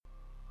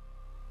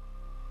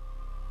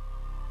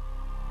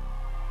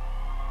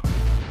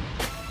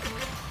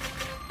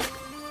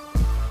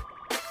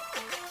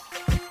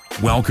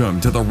Welcome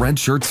to the Red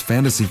Shirts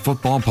Fantasy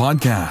Football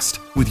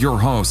Podcast with your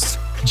hosts,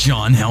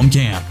 John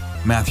Helmkamp,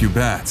 Matthew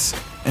Betts,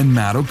 and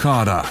Matt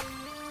Okada.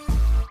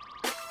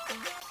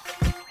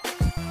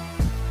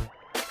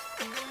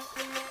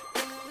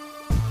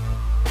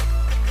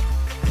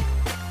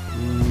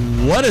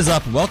 What is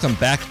up? Welcome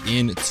back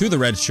into the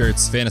Red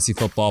Shirts Fantasy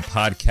Football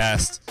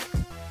Podcast.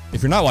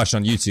 If you're not watching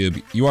on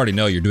YouTube, you already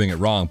know you're doing it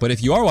wrong. But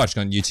if you are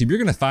watching on YouTube, you're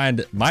going to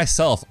find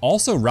myself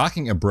also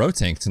rocking a bro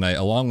tank tonight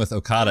along with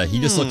Okada. He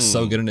just looks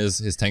so good in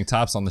his tank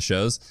tops on the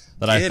shows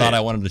that I thought I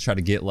wanted to try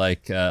to get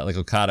like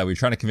Okada. We were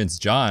trying to convince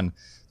John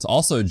to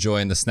also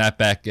join the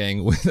snapback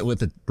gang with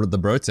the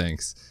bro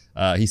tanks.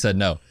 He said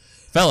no.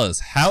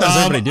 Fellas, how is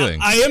everybody doing?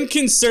 I am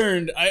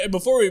concerned.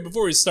 Before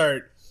we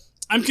start,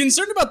 I'm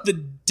concerned about the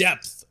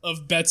depth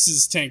of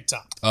Betts' tank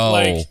top.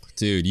 Oh,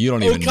 dude, you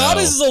don't even know.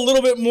 Okada's is a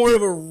little bit more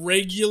of a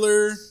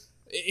regular.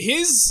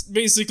 His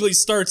basically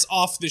starts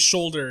off the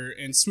shoulder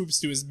and swoops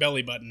to his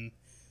belly button.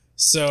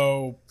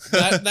 So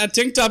that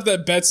tank top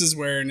that Betts is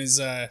wearing is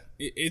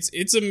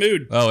it's a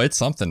mood. Oh, it's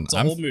something. It's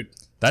a whole mood.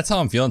 That's how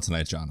I'm feeling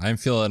tonight, John. I'm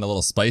feeling a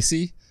little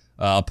spicy.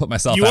 I'll put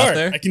myself out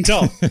there. I can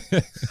tell.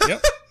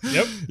 Yep.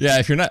 Yeah,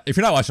 if you're not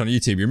watching on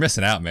YouTube, you're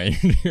missing out, man.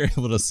 You're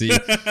able to see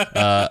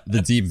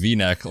the deep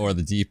V-neck or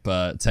the deep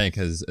tank,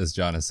 as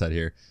John has said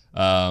here.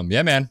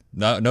 Yeah, man.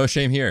 No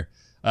shame here.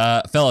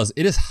 Fellas,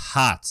 it is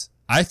hot.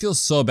 I feel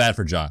so bad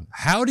for John.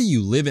 How do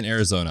you live in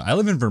Arizona? I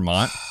live in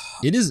Vermont.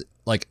 It is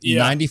like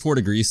 94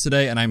 degrees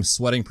today, and I'm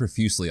sweating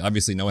profusely.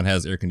 Obviously, no one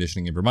has air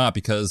conditioning in Vermont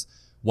because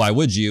why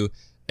would you?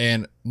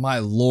 And my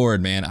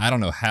Lord, man, I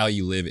don't know how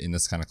you live in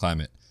this kind of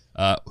climate.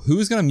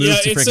 Who's going to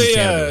move to freaking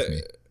Canada with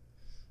me?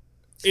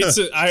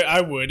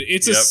 I would.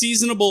 It's a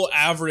seasonable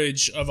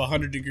average of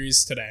 100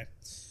 degrees today.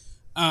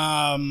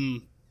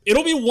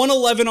 It'll be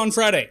 111 on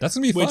Friday. That's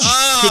going to be fun. Which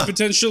could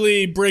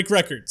potentially break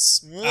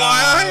records.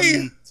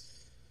 Why?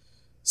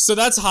 So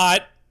that's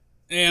hot,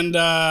 and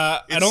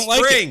I don't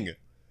like it.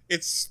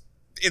 It's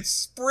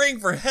spring,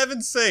 for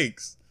heaven's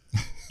sakes.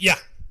 Yeah.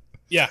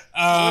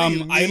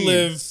 I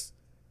live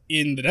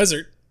in the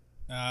desert,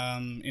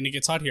 and it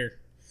gets hot here.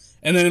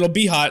 And then it'll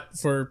be hot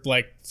for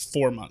like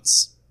 4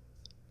 months.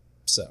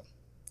 So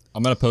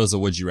I'm going to pose a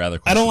would you rather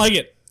question. I don't like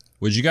it.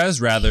 Would you guys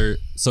rather,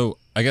 so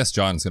I guess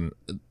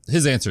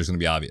his answer is going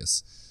to be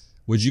obvious.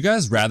 Would you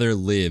guys rather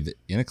live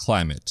in a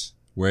climate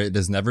where it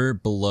is never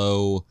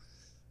below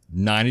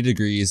 90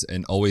 degrees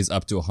and always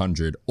up to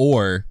 100,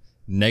 or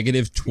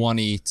negative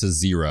 20 to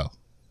 0?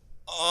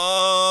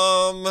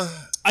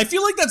 I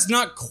feel like that's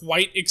not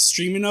quite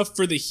extreme enough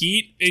for the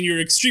heat, and your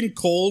extreme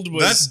cold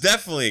that's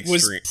definitely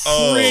extreme.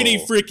 Was pretty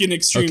freaking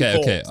extreme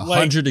cold. Okay,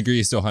 100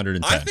 degrees to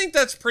 110. I think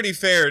that's pretty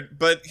fair,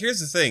 but here's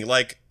the thing,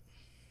 like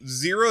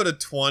 0 to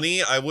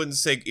 20, I wouldn't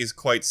say is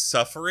quite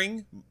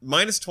suffering.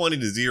 Minus 20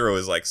 to 0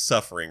 is like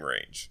suffering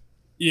range.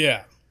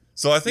 Yeah.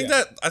 So I think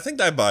I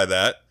buy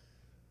that.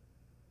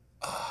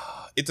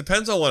 It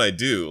depends on what I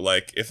do.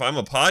 Like if I'm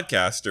a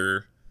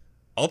podcaster,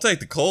 I'll take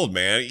the cold,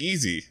 man.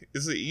 Easy.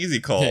 It's an easy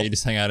call. Yeah, you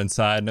just hang out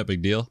inside, no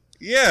big deal.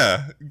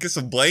 Yeah, get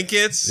some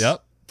blankets.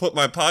 Yep. Put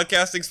my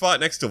podcasting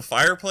spot next to a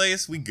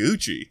fireplace. We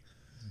Gucci.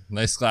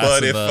 Nice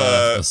glass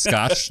of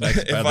scotch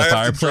next by the fireplace. If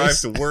I have to drive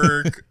to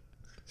work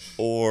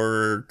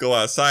or go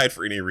outside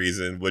for any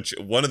reason, which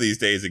one of these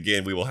days,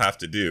 again, we will have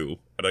to do.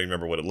 I don't even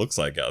remember what it looks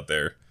like out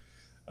there.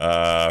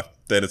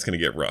 Then it's going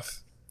to get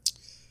rough.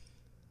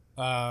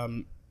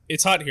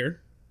 It's hot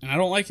here, and I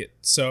don't like it.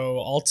 So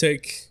I'll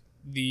take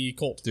the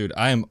cold. Dude,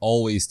 I am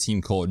always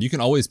team cold. You can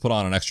always put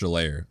on an extra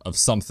layer of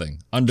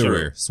something.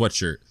 Underwear,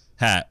 sweatshirt,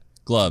 hat,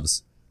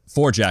 gloves,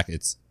 4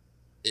 jackets.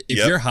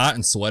 If you're hot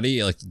and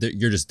sweaty, like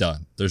you're just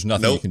done. There's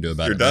nothing you can do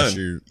about it. You're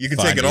done. You can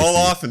take it all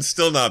off and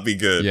still not be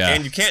good. Yeah.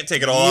 And you can't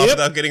take it all off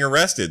without getting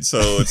arrested.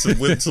 So it's a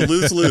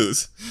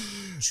lose-lose.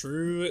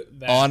 True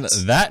that. On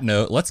that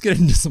note, let's get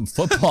into some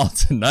football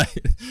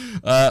tonight.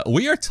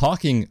 We are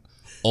talking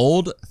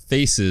old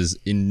faces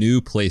in new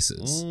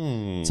places.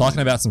 Talking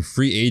about some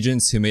free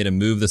agents who made a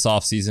move this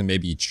offseason,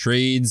 maybe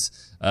trades.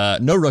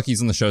 No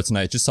rookies on the show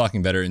tonight, just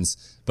talking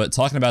veterans, but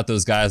talking about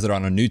those guys that are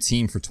on a new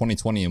team for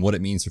 2020 and what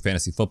it means for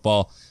fantasy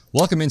football.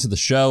 Welcome into the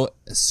show.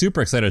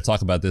 Super excited to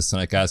talk about this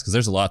tonight, guys, because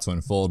there's a lot to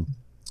unfold,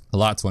 a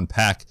lot to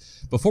unpack.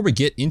 Before we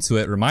get into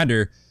it,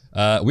 reminder,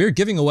 we are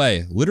giving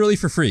away, literally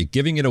for free,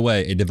 giving it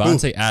away, a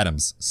Devontae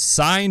Adams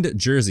signed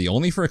jersey,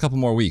 only for a couple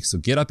more weeks. So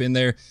get up in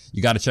there.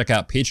 You got to check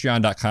out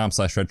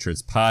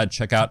patreon.com/redshirtspod.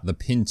 Check out the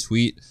pinned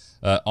tweet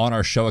on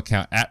our show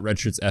account at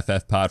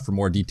redshirtsffpod for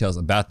more details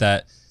about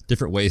that,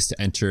 different ways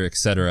to enter,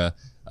 etc.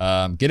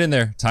 Get in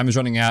there. Time is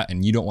running out,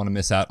 and you don't want to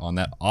miss out on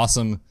that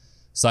awesome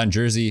signed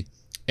jersey.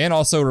 And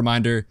also a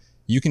reminder,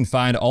 you can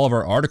find all of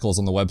our articles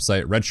on the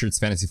website,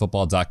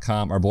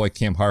 redshirtsfantasyfootball.com. Our boy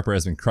Cam Harper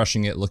has been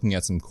crushing it, looking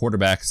at some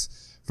quarterbacks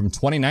from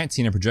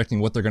 2019 and projecting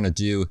what they're going to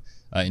do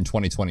in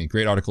 2020.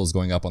 Great articles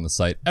going up on the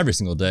site every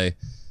single day.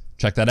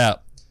 Check that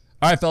out.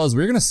 All right, fellas,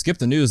 we're going to skip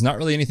the news. Not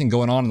really anything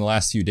going on in the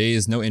last few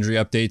days. No injury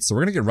updates. So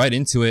we're going to get right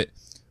into it.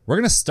 We're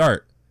going to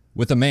start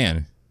with a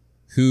man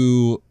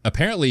who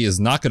apparently is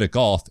not good at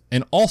golf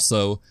and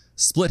also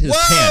split his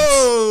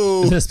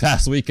pants this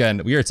past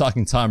weekend. We are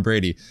talking Tom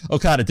Brady.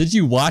 Okada, did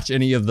you watch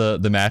any of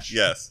the match?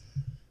 Yes.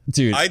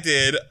 Dude. I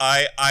did.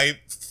 I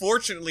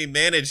fortunately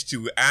managed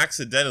to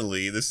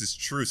accidentally, this is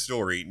true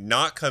story,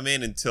 not come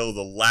in until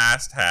the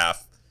last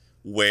half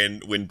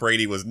when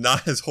Brady was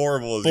not as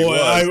horrible as he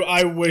was.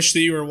 I wish that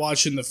you were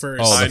watching the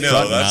first. Oh, I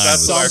know.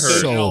 That's what I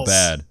heard. So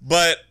bad.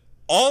 But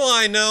all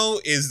I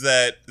know is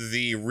that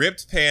the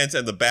ripped pants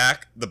and the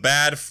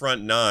bad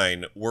front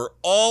nine were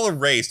all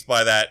erased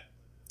by that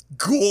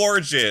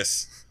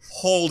gorgeous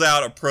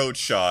holdout approach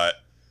shot.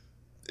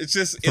 It's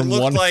just, it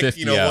looked like,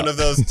 one of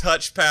those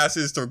touch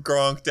passes to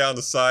Gronk down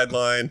the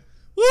sideline.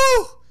 Woo!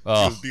 It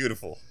was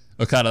beautiful.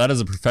 Okada, that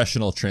is a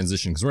professional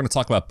transition because we're going to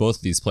talk about both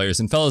of these players.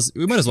 And fellas,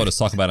 we might as well just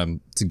talk about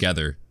them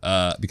together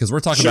because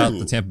we're talking about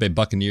the Tampa Bay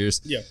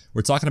Buccaneers. Yeah.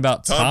 We're talking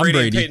about Tom Brady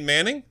Brady. And Peyton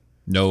Manning?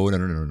 No.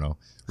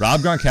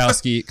 Rob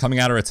Gronkowski coming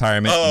out of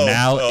retirement,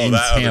 now in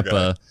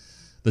Tampa.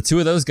 The two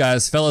of those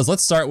guys, fellas,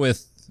 let's start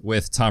with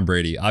Tom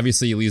Brady.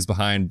 Obviously, he leaves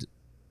behind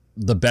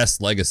the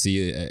best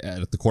legacy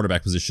at the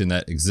quarterback position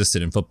that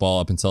existed in football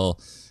up until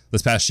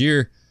this past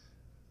year.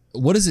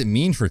 What does it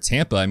mean for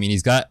Tampa? I mean,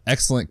 he's got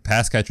excellent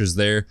pass catchers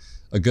there,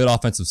 a good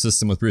offensive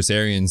system with Bruce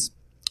Arians.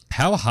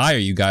 How high are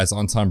you guys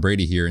on Tom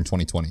Brady here in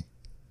 2020?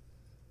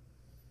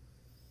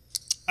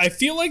 I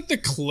feel like the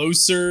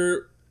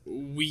closer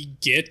we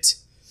get,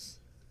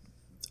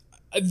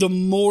 the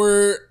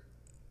more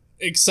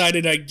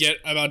excited I get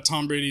about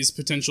Tom Brady's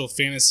potential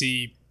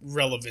fantasy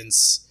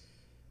relevance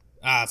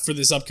for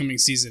this upcoming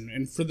season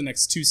and for the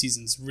next two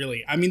seasons,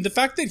 really. I mean, the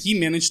fact that he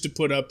managed to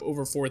put up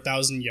over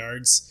 4,000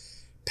 yards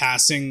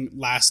passing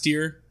last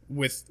year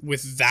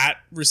with that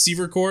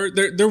receiver core,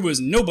 there was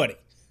nobody.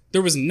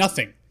 There was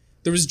nothing.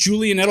 There was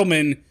Julian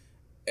Edelman,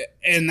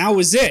 and that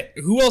was it.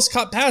 Who else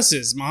caught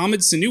passes?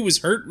 Mohamed Sanu was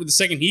hurt with the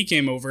second he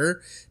came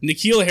over.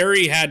 N'Keal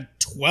Harry had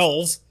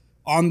 12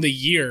 on the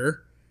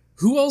year.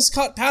 Who else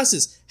caught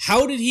passes?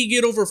 How did he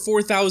get over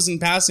 4,000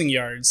 passing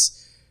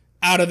yards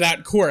out of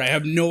that core? I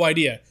have no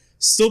idea.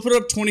 Still put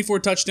up 24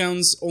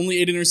 touchdowns,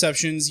 only 8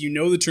 interceptions. You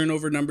know the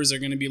turnover numbers are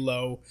going to be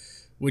low,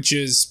 which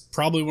is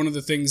probably one of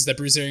the things that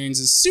Bruce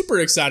Arians is super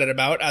excited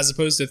about, as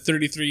opposed to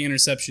 33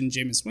 interception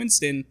Jameis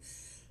Winston.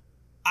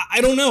 I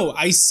don't know.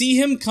 I see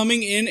him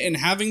coming in and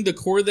having the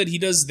core that he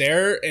does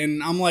there,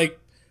 and I'm like,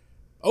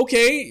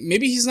 okay,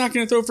 maybe he's not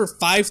going to throw for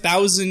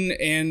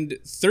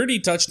 5,030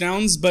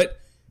 touchdowns, but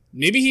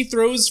maybe he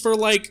throws for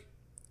like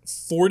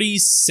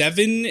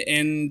 47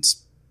 and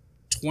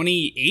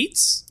 28.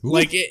 Ooh.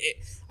 Like,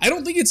 I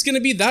don't think it's going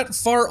to be that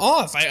far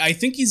off. I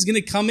think he's going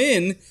to come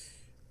in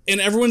and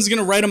everyone's going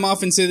to write him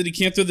off and say that he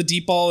can't throw the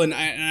deep ball. And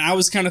I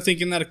was kind of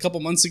thinking that a couple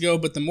months ago,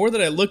 but the more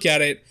that I look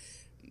at it,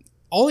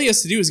 all he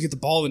has to do is get the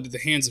ball into the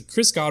hands of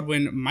Chris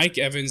Godwin, Mike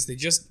Evans. They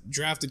just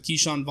drafted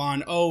Keyshawn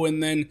Vaughn. Oh,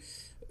 and then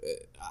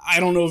I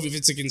don't know if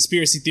it's a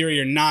conspiracy theory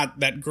or not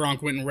that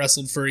Gronk went and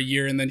wrestled for a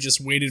year and then just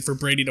waited for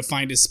Brady to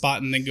find his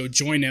spot and then go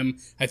join him.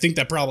 I think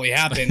that probably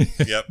happened.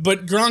 Yep.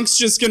 But Gronk's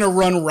just going to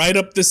run right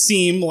up the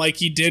seam like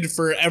he did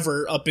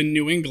forever up in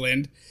New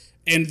England,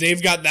 and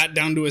they've got that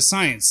down to a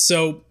science.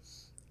 So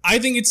I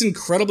think it's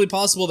incredibly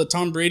possible that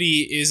Tom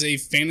Brady is a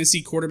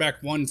fantasy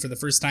quarterback one for the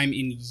first time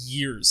in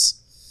years.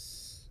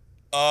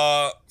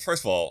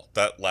 First of all,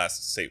 that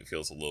last statement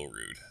feels a little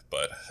rude,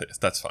 but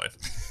that's fine.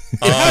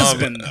 It has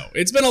been, though.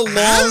 It's been a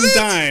long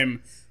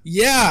time.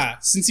 Yeah,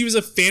 since he was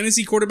a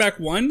fantasy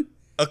quarterback one.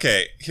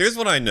 Okay, here's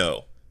what I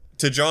know.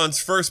 To John's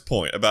first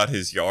point about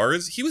his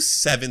yards, he was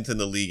 7th in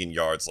the league in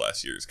yards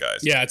last year, guys.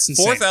 Yeah, it's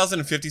insane.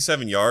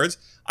 4,057 yards.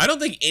 I don't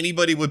think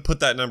anybody would put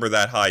that number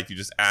that high if you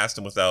just asked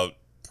him without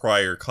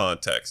prior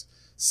context.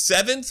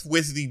 7th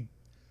with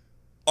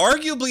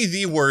arguably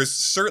the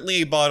worst,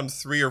 certainly a bottom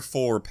 3 or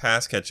 4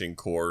 pass catching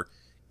core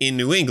in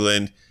New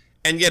England,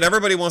 and yet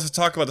everybody wants to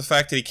talk about the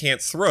fact that he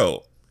can't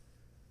throw.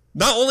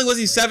 Not only was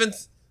he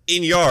 7th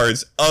in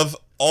yards, of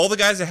all the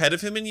guys ahead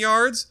of him in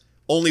yards,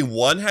 only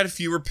one had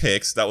fewer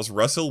picks. That was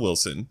Russell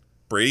Wilson.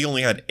 Brady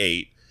only had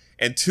 8,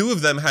 and 2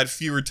 of them had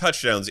fewer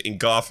touchdowns in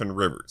Goff and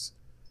Rivers.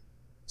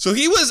 So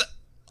he was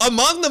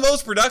among the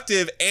most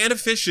productive and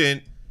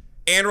efficient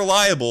and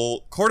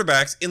reliable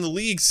quarterbacks in the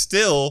league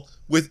still,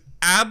 with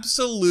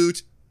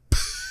absolute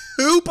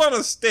poop on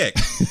a stick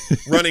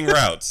running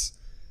routes.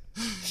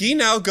 He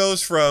now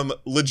goes from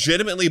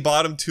legitimately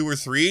bottom 2 or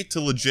 3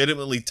 to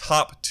legitimately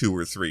top 2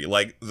 or 3.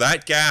 Like,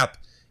 that gap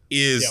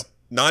is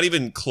not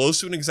even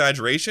close to an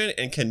exaggeration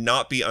and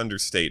cannot be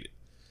understated.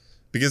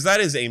 Because that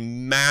is a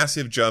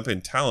massive jump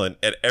in talent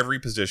at every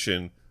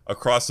position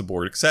across the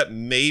board, except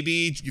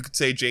maybe you could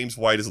say James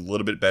White is a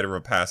little bit better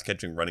of a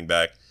pass-catching running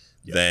back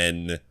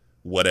than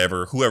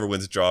whoever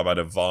wins the job out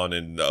of Vaughn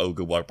and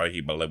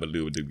Ogunwapahi.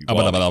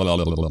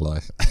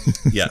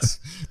 Yes.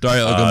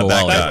 Dario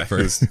Ogunbowale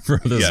for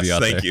those yes, of you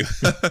out thank there.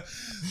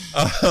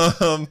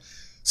 you.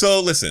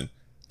 So listen,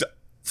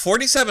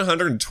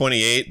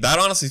 4,728, that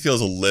honestly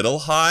feels a little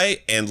high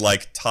and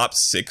like top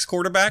 6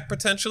 quarterback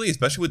potentially,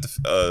 especially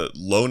with the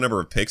low number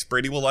of picks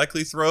Brady will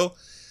likely throw.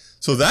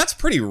 So that's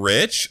pretty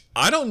rich.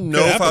 I don't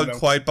know if I would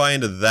quite buy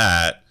into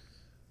that.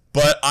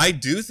 But I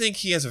do think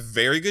he has a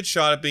very good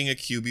shot at being a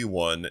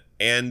QB1,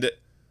 and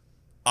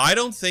I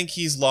don't think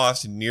he's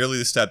lost nearly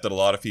the step that a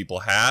lot of people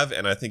have,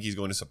 and I think he's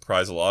going to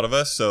surprise a lot of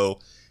us. So,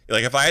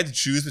 like, if I had to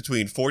choose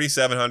between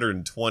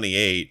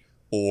 4,728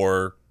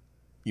 or,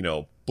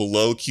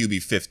 below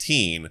QB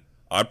 15,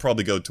 I'd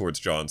probably go towards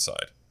John's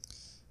side.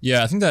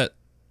 Yeah, I think that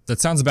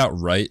sounds about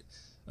right.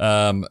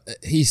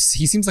 He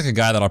seems like a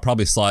guy that I'll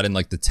probably slot in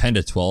like the 10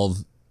 to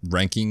 12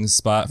 rankings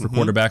spot for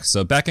quarterbacks.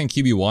 So back in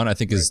QB1, I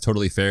think is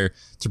totally fair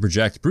to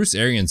project. Bruce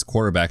Arians'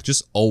 quarterback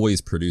just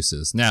always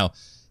produces. Now,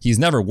 he's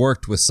never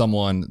worked with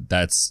someone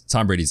that's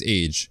Tom Brady's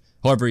age.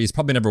 However, he's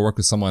probably never worked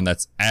with someone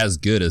that's as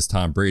good as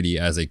Tom Brady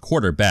as a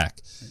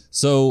quarterback.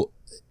 So,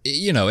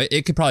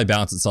 it could probably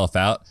balance itself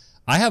out.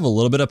 I have a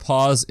little bit of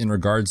pause in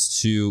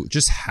regards to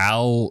just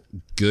how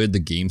good the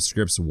game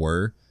scripts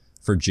were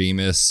for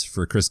Jameis,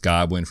 for Chris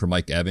Godwin, for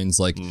Mike Evans.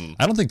 I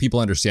don't think people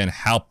understand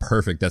how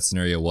perfect that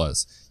scenario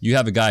was. You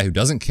have a guy who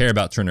doesn't care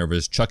about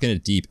turnovers, chucking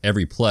it deep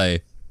every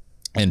play,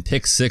 and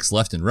pick six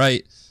left and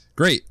right.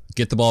 Great.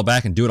 Get the ball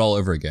back and do it all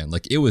over again.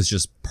 It was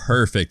just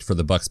perfect for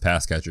the Bucs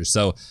pass catchers.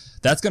 So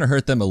that's going to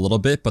hurt them a little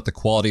bit, but the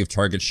quality of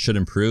targets should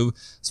improve.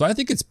 So I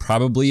think it's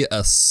probably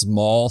a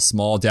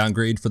small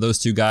downgrade for those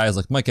two guys.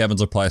 Like Mike Evans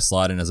will probably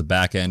slot in as a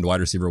back end wide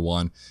receiver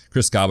 1,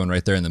 Chris Godwin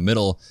right there in the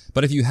middle.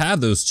 But if you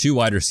have those two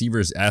wide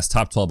receivers as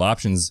top 12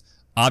 options,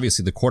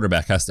 obviously the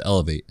quarterback has to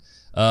elevate.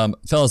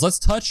 Fellas, let's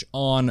touch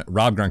on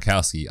Rob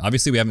Gronkowski.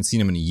 Obviously we haven't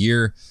seen him in a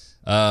year.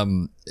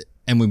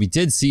 And when we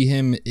did see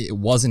him, it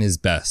wasn't his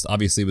best.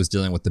 Obviously, he was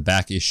dealing with the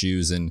back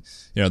issues, and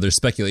there's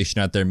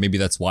speculation out there. Maybe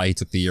that's why he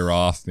took the year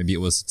off. Maybe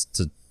it was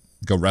to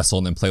go wrestle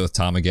and then play with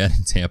Tom again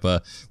in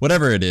Tampa.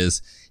 Whatever it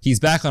is, he's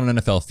back on an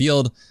NFL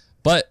field.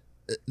 But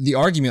the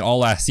argument all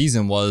last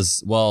season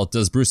was, well,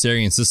 does Bruce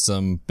Arians'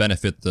 system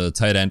benefit the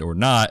tight end or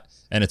not?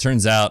 And it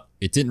turns out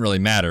it didn't really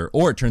matter,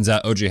 or it turns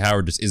out O.J.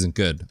 Howard just isn't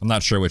good. I'm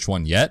not sure which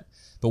one yet.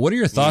 But what are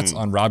your thoughts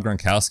on Rob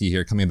Gronkowski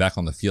here coming back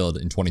on the field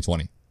in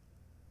 2020?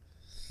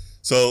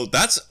 So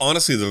that's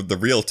honestly the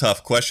real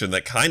tough question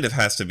that kind of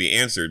has to be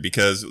answered,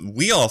 because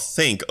we all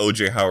think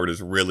O.J. Howard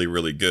is really,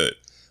 really good.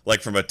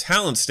 Like, from a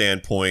talent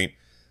standpoint,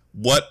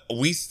 what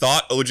we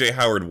thought O.J.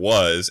 Howard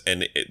was,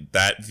 and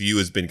that view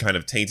has been kind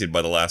of tainted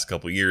by the last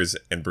couple of years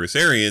and Bruce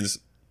Arians,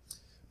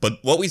 but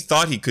what we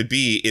thought he could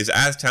be is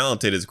as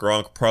talented as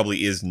Gronk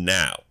probably is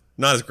now.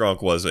 Not as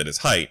Gronk was at his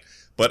height,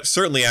 but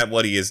certainly at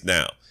what he is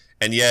now.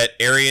 And yet,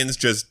 Arians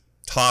just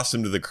tossed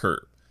him to the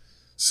curb.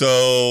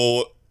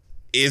 So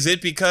is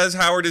it because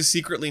Howard is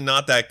secretly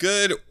not that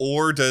good,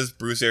 or does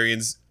Bruce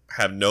Arians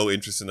have no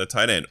interest in the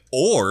tight end?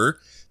 Or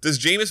does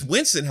Jameis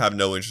Winston have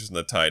no interest in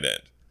the tight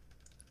end?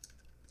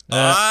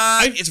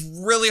 It's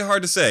really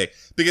hard to say,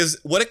 because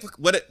what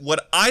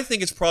I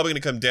think it's probably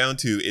going to come down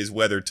to is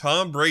whether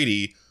Tom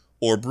Brady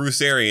or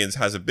Bruce Arians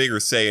has a bigger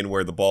say in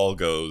where the ball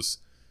goes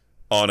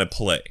on a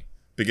play.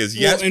 Because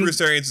Bruce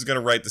Arians is going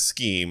to write the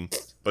scheme,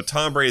 but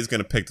Tom Brady is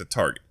going to pick the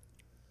target.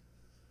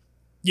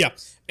 Yeah,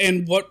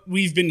 and what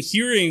we've been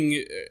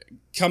hearing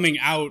coming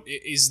out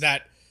is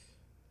that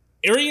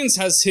Arians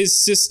has his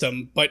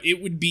system, but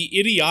it would be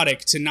idiotic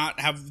to not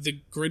have the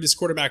greatest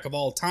quarterback of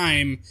all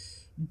time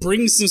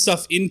bring some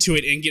stuff into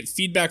it and get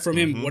feedback from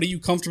him. What are you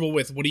comfortable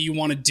with? What do you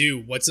want to do?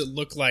 What's it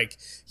look like?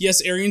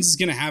 Yes, Arians is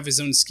going to have his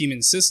own scheme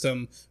and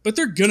system, but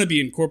they're going to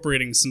be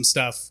incorporating some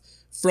stuff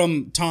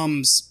from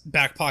Tom's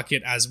back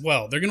pocket as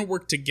well. They're going to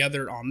work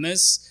together on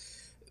this.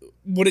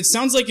 What it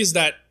sounds like is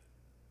that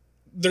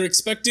they're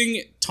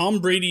expecting Tom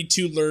Brady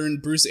to learn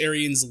Bruce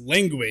Arians'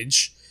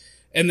 language,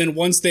 and then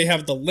once they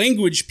have the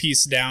language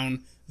piece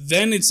down,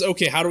 then it's,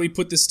 okay, how do we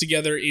put this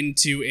together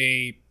into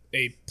a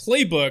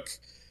playbook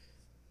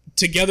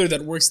together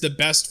that works the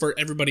best for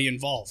everybody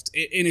involved?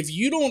 And if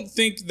you don't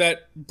think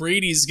that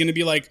Brady's going to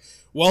be like,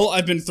 well,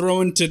 I've been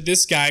throwing to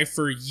this guy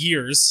for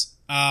years,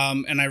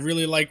 and I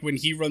really like when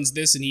he runs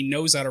this and he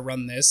knows how to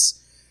run this,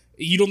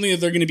 you don't think that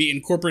they're going to be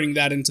incorporating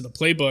that into the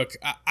playbook.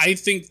 I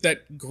think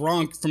that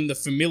Gronk, from the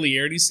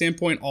familiarity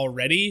standpoint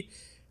already,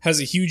 has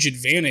a huge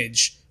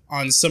advantage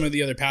on some of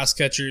the other pass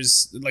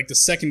catchers, like the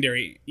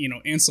secondary,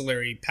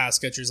 ancillary pass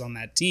catchers on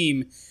that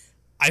team.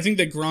 I think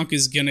that Gronk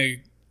is going to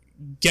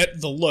get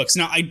the looks.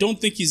 Now, I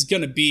don't think he's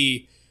going to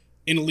be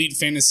an elite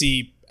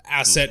fantasy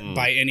asset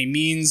by any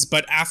means,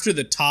 but after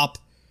the top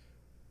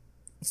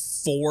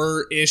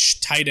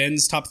 4-ish tight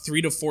ends, top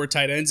 3 to 4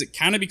 tight ends, it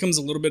kind of becomes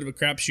a little bit of a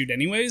crapshoot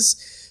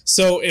anyways.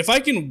 So if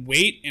I can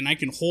wait and I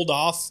can hold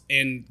off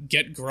and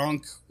get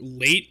Gronk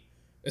late,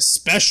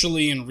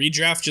 especially in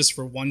redraft just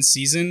for one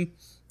season,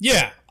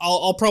 yeah,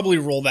 I'll probably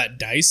roll that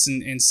dice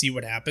and see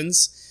what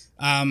happens.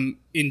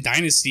 In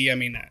Dynasty, I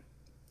mean,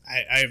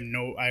 I have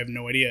no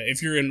idea.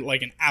 If you're in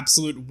like an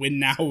absolute win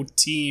now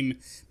team,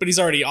 but he's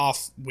already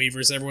off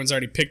waivers, everyone's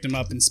already picked him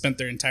up and spent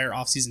their entire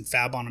offseason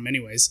fab on him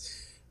anyways.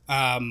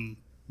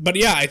 But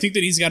yeah, I think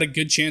that he's got a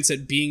good chance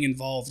at being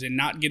involved and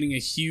not getting a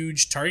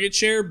huge target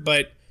share,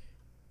 but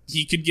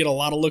he could get a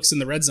lot of looks in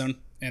the red zone,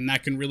 and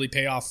that can really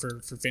pay off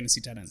for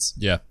fantasy tight ends.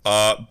 Yeah.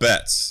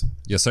 Bets.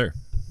 Yes, sir.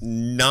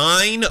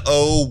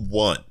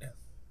 901.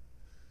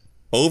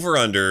 Over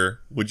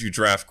under, would you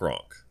draft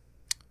Gronk?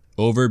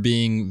 Over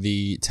being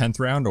the 10th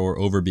round or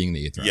over being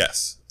the 8th round?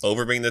 Yes,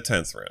 over being the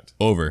 10th round.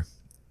 Over.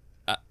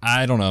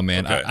 I don't know,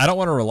 man. Okay. I don't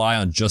want to rely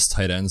on just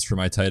tight ends for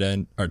my tight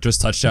end or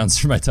just touchdowns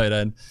for my tight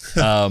end.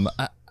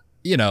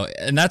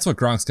 And that's what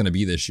Gronk's going to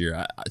be this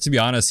year. To be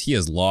honest, he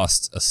has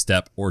lost a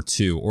step or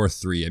two or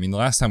three. I mean, the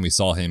last time we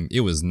saw him,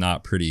 it was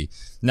not pretty.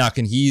 Now,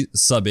 can he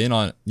sub in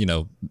on,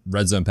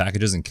 red zone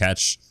packages and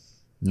catch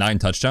 9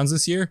 touchdowns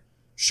this year?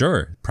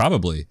 Sure,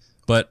 probably.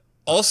 But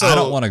also, I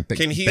don't want to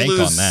bank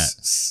on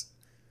that.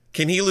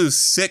 Can he lose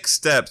 6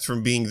 steps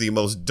from being the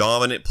most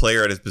dominant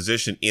player at his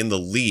position in the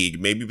league,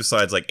 maybe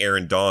besides like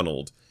Aaron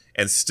Donald,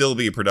 and still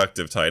be a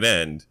productive tight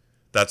end?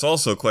 That's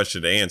also a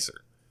question to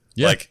answer.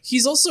 Yeah. Like,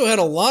 he's also had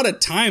a lot of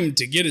time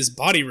to get his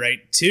body right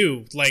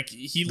too. Like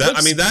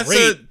that's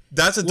great.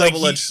 That's a Like,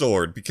 double-edged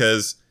sword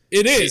because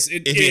it is.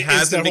 if he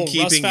hasn't been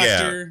keeping,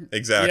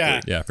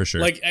 exactly. Yeah, for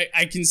sure. Like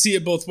I can see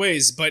it both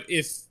ways, but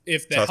if the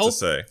Tough to health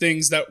say.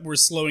 things that were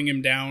slowing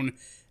him down,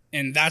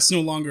 and that's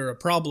no longer a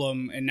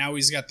problem, and now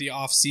he's got the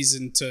off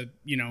season to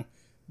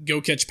go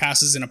catch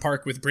passes in a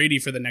park with Brady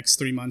for the next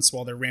 3 months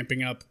while they're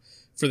ramping up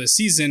for the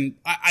season.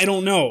 I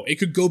don't know. It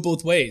could go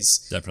both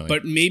ways. Definitely.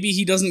 But maybe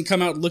he doesn't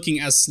come out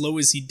looking as slow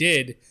as he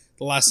did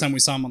the last time we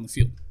saw him on the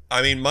field.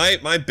 I mean, my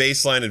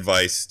baseline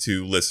advice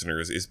to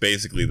listeners is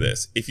basically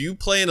this. If you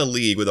play in a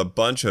league with a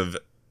bunch of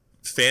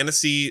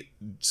fantasy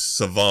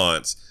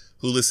savants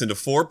who listen to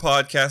 4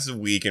 podcasts a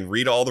week and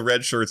read all the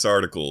Red Shirts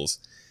articles,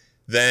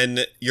 then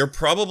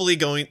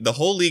the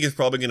whole league is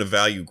probably going to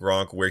value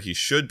Gronk where he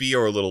should be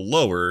or a little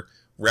lower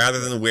rather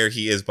than where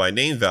he is by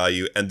name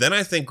value. And then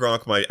I think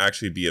Gronk might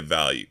actually be a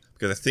value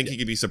because I think he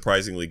could be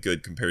surprisingly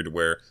good compared to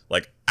where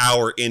like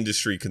our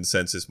industry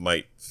consensus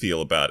might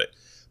feel about it.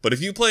 But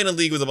if you play in a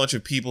league with a bunch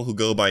of people who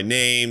go by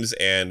names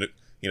and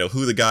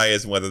who the guy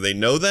is and whether they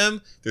know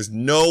them, there's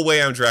no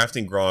way I'm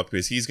drafting Gronk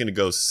because he's going to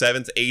go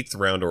 7th, 8th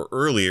round or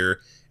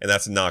earlier, and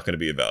that's not going to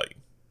be a value.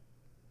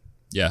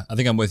 Yeah, I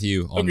think I'm with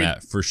you on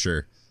that for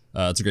sure.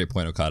 That's a great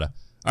point, Okada.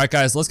 All right,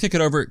 guys, let's kick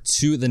it over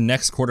to the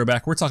next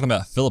quarterback. We're talking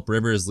about Phillip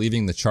Rivers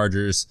leaving the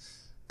Chargers,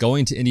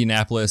 going to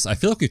Indianapolis. I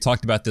feel like we've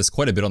talked about this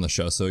quite a bit on the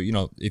show. So,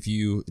 if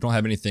you don't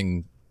have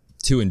anything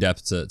too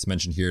in-depth to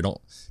mention here, don't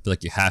feel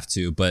like you have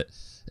to. But,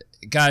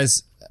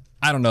 guys,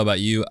 I don't know about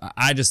you.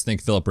 I just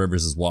think Phillip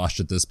Rivers is washed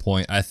at this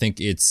point. I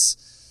think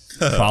it's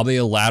probably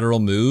a lateral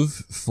move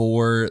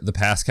for the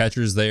pass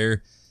catchers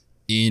there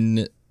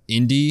in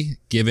Indy,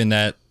 given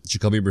that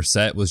Jacoby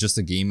Brissett was just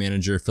a game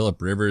manager.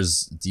 Phillip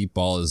Rivers' deep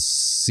ball is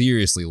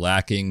seriously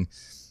lacking.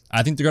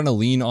 I think they're going to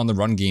lean on the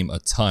run game a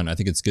ton. I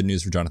think it's good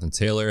news for Jonathan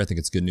Taylor. I think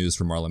it's good news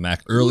for Marlon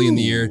Mack early in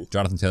the year.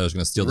 Jonathan Taylor's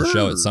going to steal the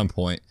show at some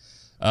point.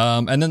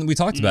 And then we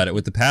talked about it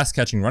with the pass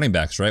catching running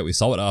backs, right? We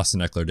saw what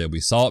Austin Eckler did.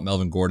 We saw what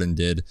Melvin Gordon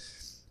did.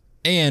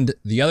 And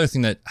the other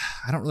thing that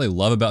I don't really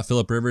love about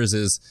Phillip Rivers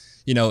is,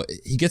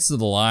 he gets to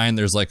the line,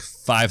 there's like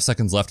 5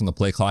 seconds left on the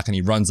play clock, and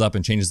he runs up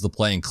and changes the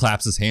play and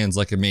claps his hands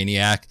like a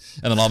maniac,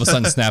 and then all of a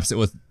sudden snaps it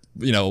with,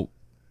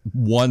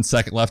 1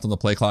 second left on the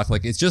play clock.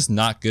 Like, it's just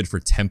not good for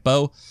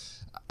tempo.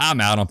 I'm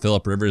out on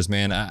Phillip Rivers,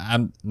 man.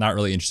 I'm not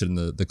really interested in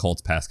the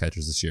Colts pass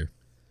catchers this year.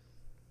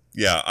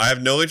 Yeah, I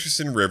have no interest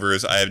in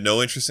Rivers. I have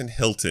no interest in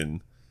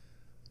Hilton.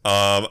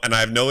 And I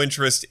have no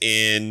interest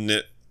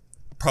in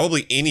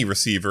probably any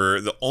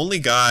receiver. The only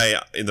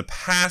guy in the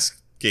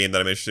pass game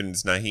that I'm interested in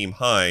is Nyheim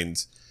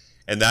Hines,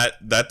 and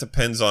that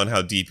depends on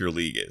how deep your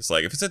league is.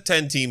 Like, if it's a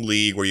 10-team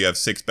league where you have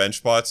 6 bench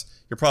spots,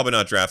 you're probably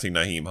not drafting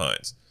Nyheim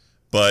Hines.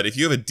 But if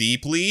you have a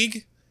deep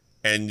league,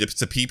 and if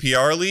it's a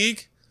PPR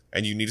league,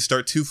 and you need to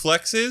start 2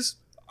 flexes,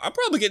 I'm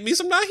probably getting me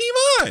some Nyheim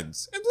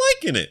Hines and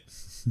liking it.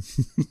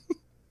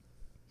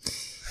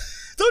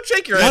 Don't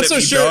shake your head at me,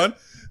 John.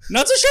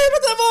 Not so sure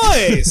about that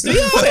voice. To be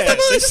honest, I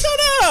just don't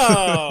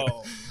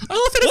know.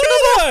 What am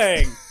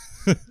I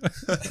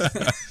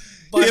doing?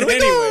 But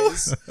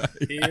anyways,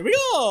 here we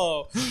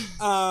go.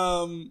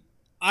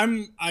 I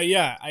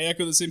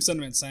echo the same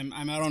sentiments. I'm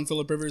out on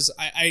Phillip Rivers.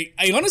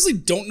 I honestly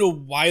don't know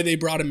why they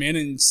brought him in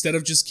instead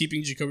of just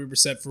keeping Jacoby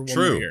Brissett for one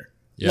more year.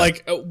 Yeah.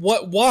 Like,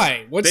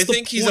 why? What's the point? They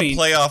think he's a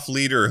playoff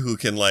leader who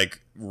can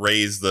like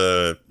raise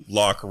the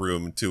locker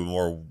room to a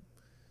more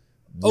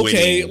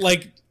winning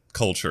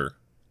culture.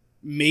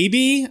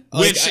 Maybe,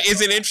 which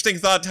is an interesting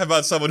thought to have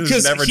about someone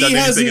who's never done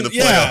anything in the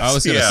playoffs. I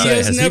was gonna say, he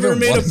has never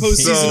made a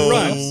postseason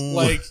run.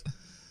 Like,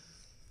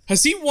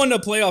 has he won a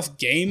playoff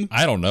game?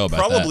 I don't know about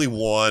probably that.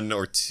 1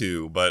 or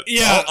 2, but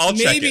yeah, I'll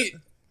check maybe. it.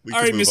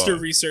 All right, Mr.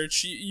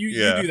 Research, you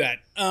do that.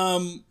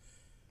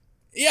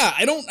 Yeah,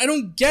 I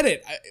don't get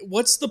it.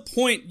 What's the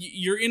point?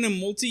 You're in a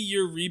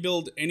multi-year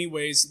rebuild,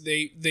 anyways.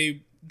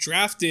 They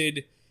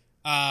drafted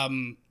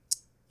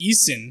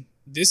Eason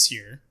this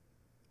year.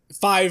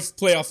 5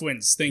 playoff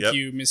wins. Thank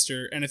you,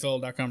 Mr.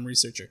 NFL.com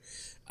researcher.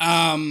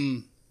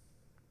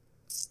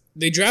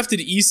 They drafted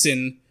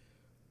Eason.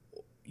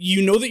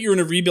 You know that you're in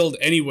a rebuild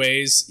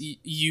anyways.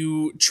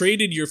 You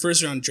traded your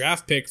first-round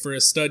draft pick for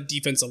a stud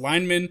defensive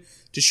lineman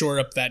to shore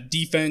up that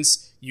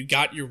defense. You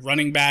got your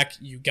running back.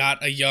 You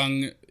got a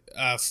young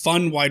a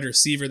fun wide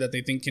receiver that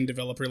they think can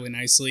develop really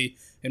nicely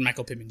in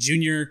Michael Pittman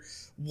Jr.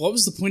 What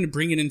was the point of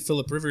bringing in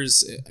Phillip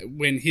Rivers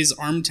when his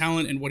arm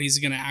talent and what he's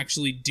going to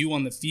actually do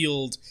on the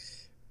field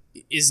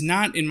is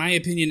not, in my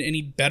opinion,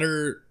 any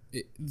better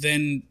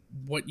than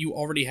what you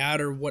already had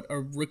or what a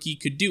rookie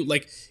could do?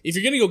 Like, if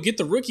you're going to go get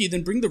the rookie,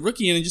 then bring the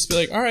rookie in and just be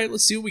like, all right,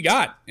 let's see what we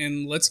got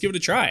and let's give it a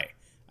try.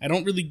 I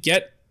don't really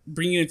get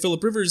bringing in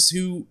Phillip Rivers,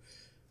 who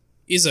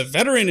is a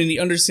veteran and he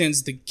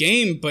understands the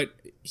game, but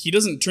he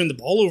doesn't turn the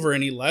ball over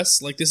any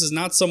less. Like, this is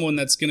not someone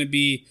that's going to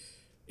be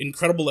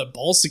incredible at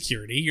ball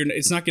security.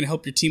 It's not going to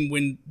help your team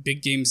win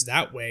big games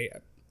that way.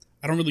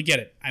 I don't really get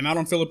it. I'm out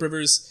on Phillip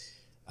Rivers.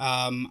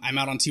 I'm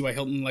out on T.Y.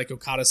 Hilton, like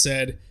Okada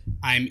said.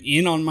 I'm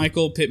in on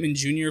Michael Pittman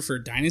Jr. for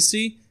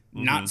Dynasty,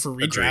 not for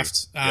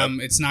redraft.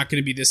 It's not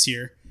going to be this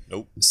year.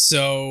 Nope.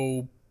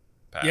 So,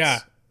 Pass. Yeah.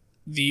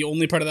 The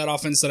only part of that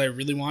offense that I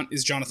really want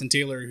is Jonathan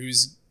Taylor,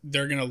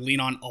 they're going to lean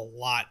on a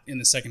lot in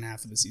the second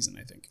half of the season,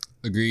 I think.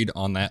 Agreed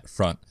on that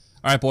front.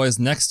 All right, boys.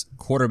 Next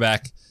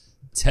quarterback,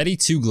 Teddy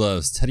Two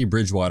Gloves. Teddy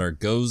Bridgewater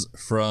goes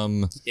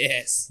from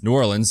New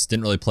Orleans.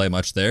 Didn't really play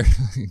much there.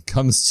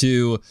 Comes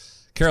to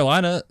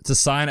Carolina to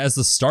sign as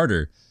the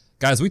starter.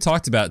 Guys, we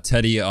talked about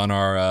Teddy on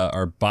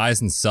our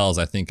buys and sells.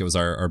 I think it was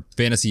our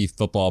fantasy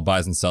football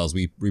buys and sells.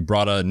 We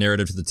brought a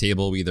narrative to the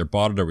table. We either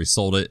bought it or we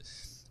sold it.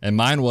 And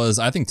mine was,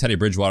 I think Teddy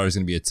Bridgewater is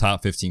going to be a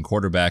top 15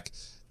 quarterback.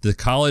 The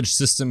college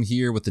system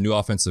here with the new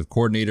offensive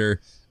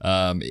coordinator,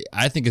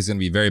 I think is going to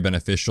be very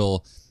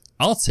beneficial.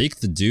 I'll take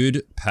the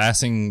dude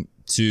passing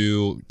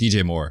to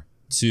DJ Moore,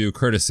 to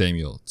Curtis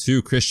Samuel,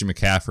 to Christian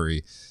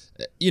McCaffrey.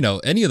 You know,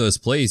 any of those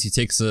plays, he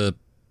takes a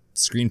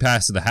screen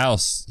pass to the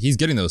house, he's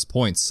getting those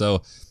points.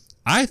 So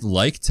I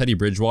like Teddy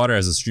Bridgewater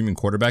as a streaming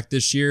quarterback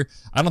this year.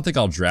 I don't think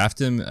I'll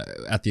draft him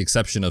at the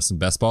exception of some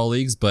best ball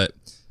leagues, but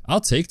I'll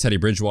take Teddy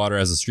Bridgewater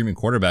as a streaming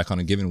quarterback on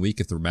a given week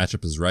if the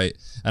matchup is right.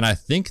 And I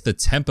think the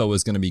tempo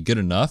is going to be good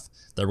enough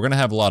that we're going to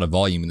have a lot of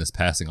volume in this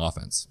passing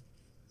offense.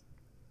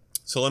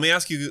 So let me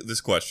ask you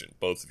this question,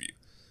 both of you.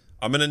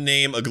 I'm going to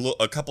name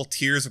a couple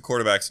tiers of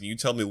quarterbacks, and you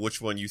tell me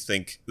which one you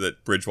think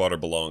that Bridgewater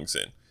belongs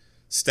in.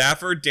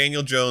 Stafford,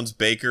 Daniel Jones,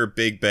 Baker,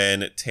 Big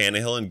Ben,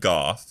 Tannehill, and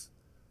Goff.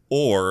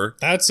 Or...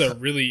 That's a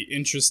really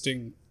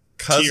interesting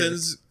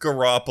Cousins, tier.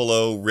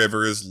 Garoppolo,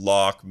 Rivers,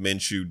 Locke,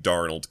 Minshew,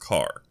 Darnold,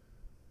 Carr.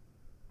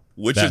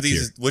 Which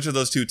of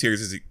those two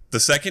tiers is he? The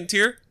second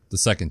tier? The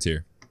second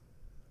tier.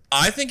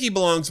 I think he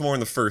belongs more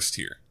in the first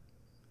tier.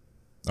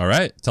 All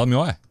right. Tell me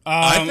why.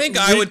 I think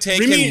I would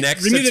take him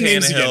next to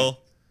Tannehill.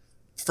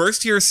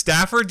 First tier,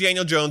 Stafford,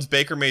 Daniel Jones,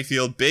 Baker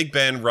Mayfield, Big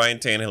Ben, Ryan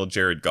Tannehill,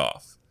 Jared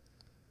Goff.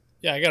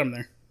 Yeah, I got him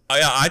there.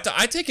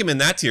 I take him in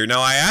that tier.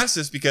 Now, I ask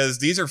this because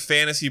these are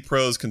Fantasy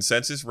Pros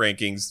consensus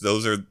rankings.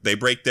 They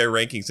break their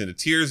rankings into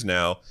tiers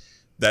now.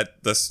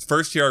 That the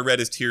first tier I read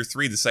is tier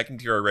 3, the second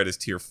tier I read is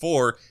tier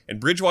 4, and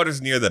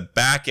Bridgewater's near the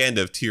back end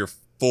of tier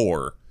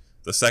 4,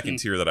 the second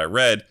tier that I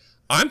read.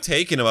 I'm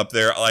taking him up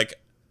there. Like,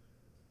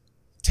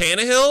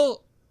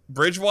 Tannehill,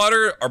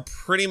 Bridgewater are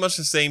pretty much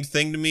the same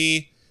thing to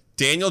me.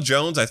 Daniel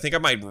Jones, I think I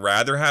might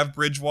rather have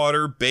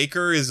Bridgewater.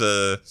 Baker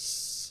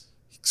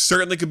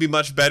certainly could be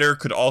much better,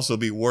 could also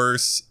be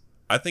worse.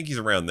 I think he's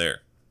around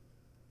there.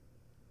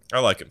 I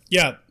like him.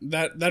 Yeah,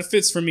 that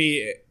fits for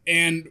me.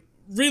 And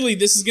really,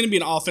 this is going to be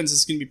an offense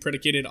that's going to be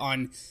predicated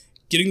on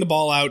getting the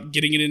ball out,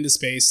 getting it into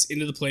space,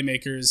 into the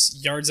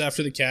playmakers, yards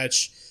after the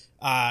catch,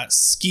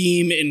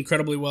 scheme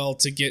incredibly well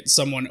to get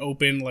someone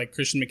open like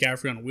Christian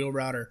McCaffrey on a wheel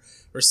route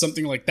or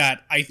something like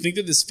that. I think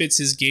that this fits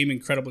his game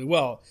incredibly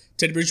well.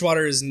 Teddy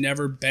Bridgewater has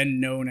never been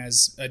known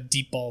as a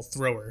deep ball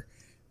thrower.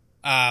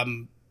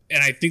 And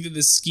I think that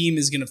this scheme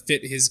is going to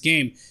fit his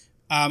game.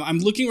 I'm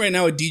looking right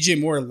now at DJ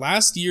Moore.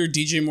 Last year,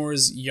 DJ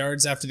Moore's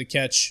yards after the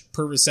catch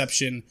per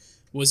reception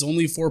was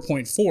only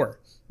 4.4.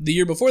 The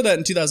year before that,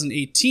 in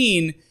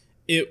 2018,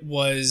 it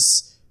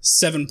was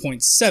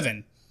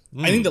 7.7.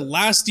 I think the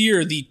last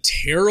year, the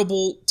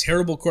terrible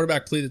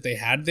quarterback play that they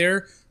had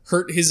there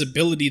hurt his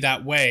ability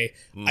that way.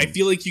 I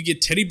feel like you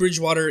get Teddy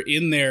Bridgewater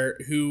in there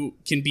who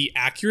can be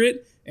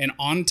accurate and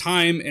on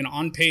time and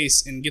on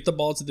pace and get the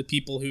ball to the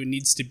people who it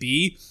needs to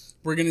be.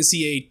 We're going to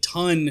see a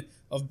ton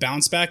of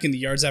bounce back in the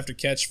yards after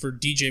catch for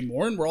DJ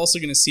Moore, and we're also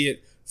going to see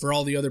it for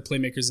all the other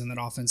playmakers in that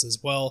offense as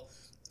well.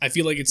 I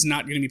feel like it's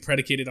not going to be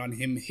predicated on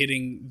him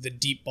hitting the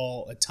deep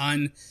ball a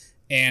ton,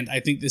 and I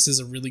think this is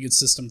a really good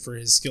system for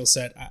his skill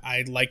set.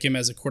 I like him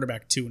as a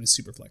quarterback, too, in a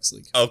Superflex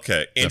league.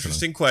 Okay,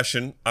 interesting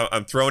question.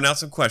 I'm throwing out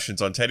some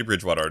questions on Teddy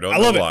Bridgewater. I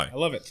don't know why. I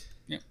love it.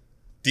 Yeah.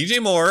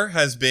 DJ Moore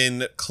has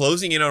been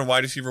closing in on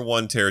wide receiver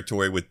 1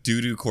 territory with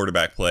doo-doo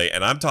quarterback play,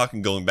 and I'm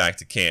talking going back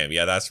to Cam.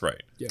 Yeah, that's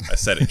right. Yeah. I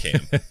said it,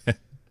 Cam.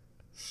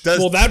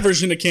 That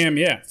version of Cam,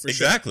 yeah, for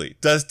exactly. Sure.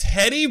 Does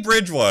Teddy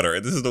Bridgewater,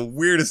 and this is the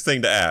weirdest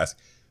thing to ask,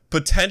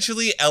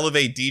 potentially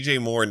elevate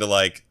DJ Moore into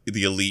like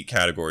the elite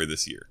category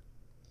this year?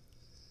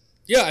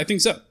 Yeah, I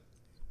think so.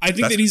 I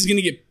think that he's going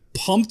to get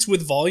pumped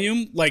with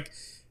volume. Like,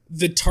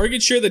 the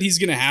target share that he's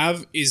going to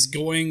have is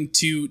going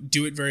to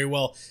do it very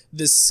well.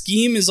 The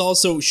scheme is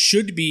also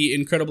should be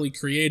incredibly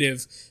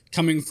creative,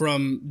 coming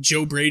from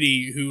Joe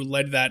Brady, who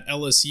led that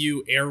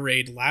LSU air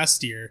raid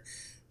last year.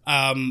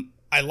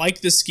 I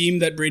like the scheme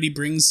that Brady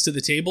brings to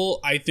the table.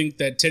 I think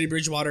that Teddy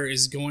Bridgewater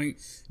is going...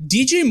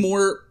 DJ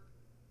Moore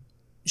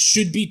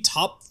should be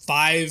top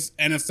 5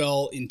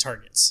 NFL in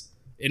targets,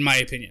 in my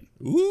opinion.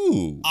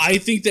 Ooh. I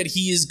think that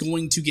he is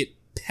going to get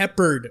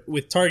peppered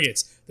with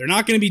targets. They're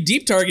not going to be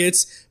deep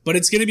targets, but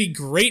it's going to be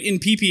great in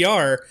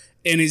PPR,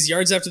 and his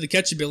yards after the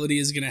catch ability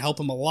is going to help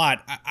him a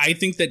lot. I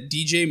think that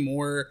DJ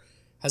Moore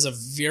has a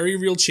very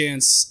real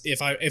chance.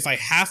 If I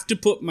have to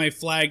put my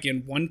flag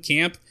in one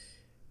camp,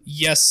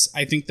 yes,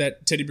 I think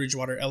that Teddy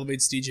Bridgewater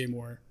elevates DJ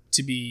Moore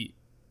to be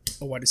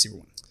a wide receiver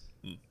 1.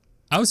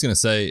 I was going to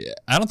say,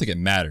 I don't think it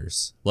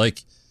matters.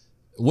 Like,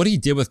 what he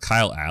did with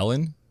Kyle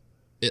Allen,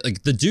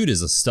 the dude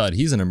is a stud.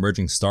 He's an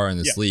emerging star in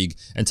this league.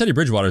 And Teddy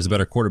Bridgewater is a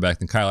better quarterback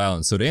than Kyle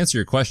Allen. So to answer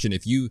your question,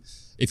 if you're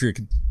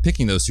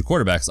picking those two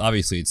quarterbacks,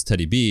 obviously it's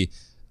Teddy B.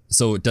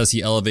 So does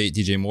he elevate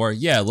DJ Moore?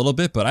 Yeah, a little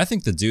bit. But I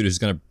think the dude is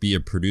going to be a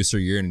producer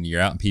year in and year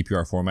out in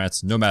PPR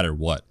formats, no matter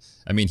what.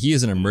 I mean, he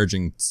is an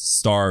emerging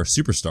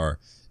superstar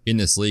in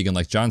this league. And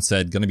like John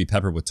said, going to be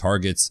peppered with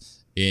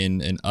targets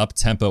in an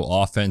up-tempo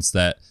offense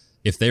that,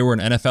 if they were an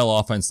NFL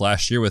offense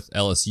last year with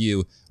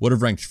LSU, would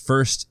have ranked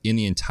first in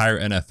the entire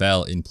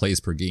NFL in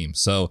plays per game.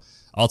 So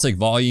I'll take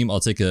volume.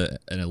 I'll take an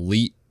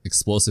elite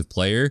explosive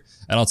player,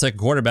 and I'll take a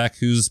quarterback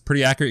who's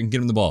pretty accurate and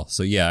get him the ball.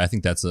 So yeah, I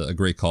think that's a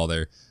great call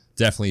there.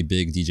 Definitely a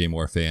big DJ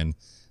Moore fan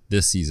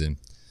this season.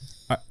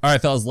 All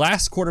right, fellas,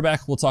 last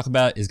quarterback we'll talk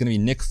about is going to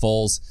be Nick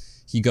Foles.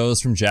 He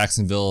goes from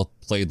Jacksonville,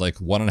 played like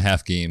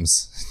 1.5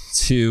 games,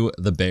 to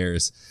the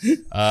Bears.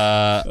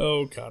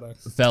 Oh, God.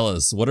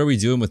 Fellas, what are we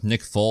doing with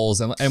Nick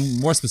Foles? And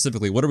more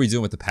specifically, what are we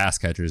doing with the pass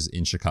catchers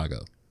in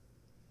Chicago?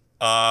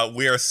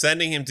 We are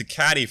sending him to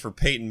caddy for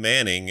Peyton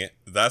Manning.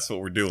 That's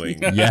what we're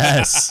doing.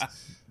 Yes.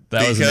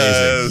 That was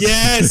amazing.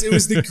 Yes, it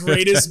was the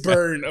greatest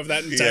burn of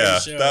that entire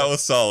show. That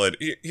was solid.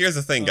 Here's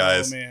the thing,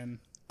 guys. Oh, man.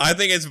 I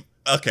think it's...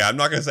 Okay, I'm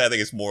not going to say I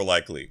think it's more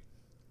likely.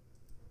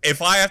 If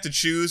I have to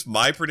choose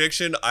my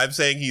prediction, I'm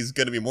saying he's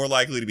going to be more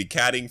likely to be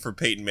caddying for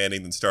Peyton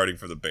Manning than starting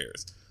for the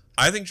Bears.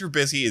 I think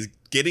Trubisky is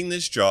getting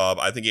this job.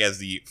 I think he has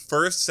the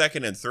first,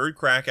 second, and third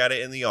crack at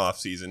it in the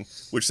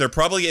offseason, which there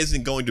probably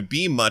isn't going to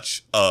be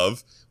much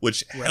of,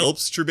 which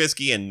helps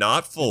Trubisky and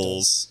not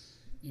Foles.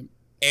 Yep.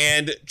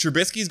 And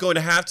Trubisky's going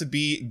to have to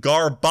be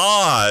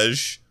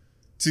garbage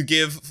to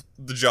give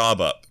the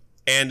job up.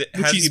 And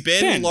has he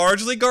been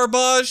largely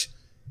garbage?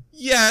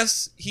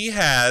 Yes, he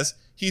has.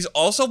 He's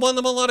also won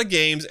them a lot of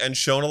games and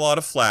shown a lot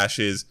of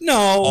flashes. They win.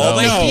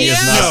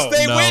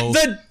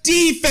 The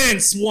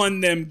defense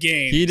won them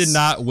games. He did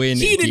not win.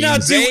 He did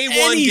not do anything. They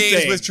won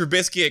games with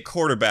Trubisky at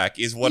quarterback,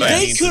 is what I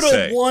mean to say. They could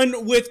have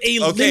won with a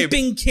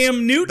limping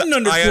Cam Newton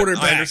under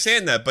quarterback. I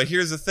understand that, but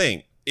here's the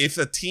thing: if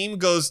a team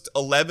goes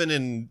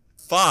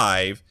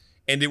 11-5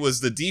 and it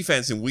was the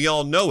defense, and we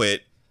all know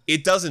it,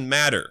 it doesn't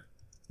matter.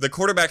 The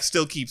quarterback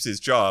still keeps his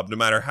job, no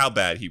matter how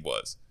bad he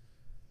was.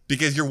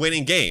 Because you're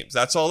winning games.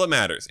 That's all that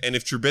matters. And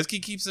if Trubisky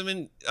keeps him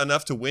in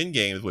enough to win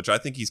games, which I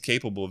think he's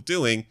capable of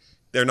doing,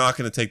 they're not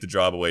going to take the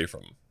job away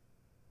from him.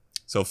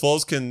 So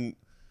Foles can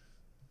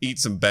eat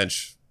some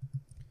bench,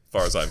 as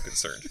far as I'm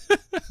concerned.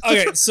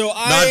 Okay, so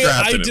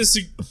I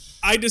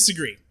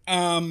disagree.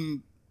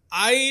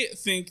 I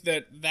think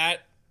that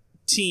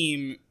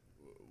team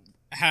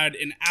had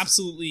an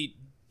absolutely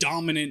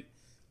dominant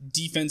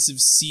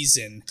defensive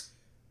season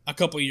a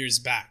couple years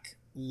back.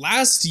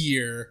 Last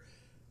year,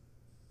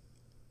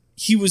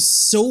 he was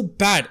so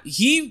bad.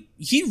 He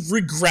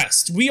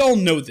regressed. We all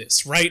know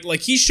this, right? Like,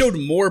 he showed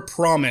more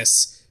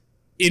promise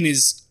in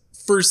his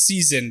first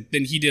season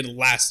than he did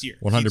last year.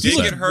 100%. He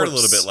did get hurt a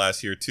little bit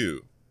last year,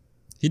 too.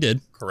 He did.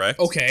 Correct?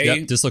 Okay.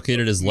 Yep,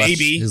 dislocated his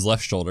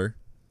left shoulder.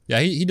 Yeah,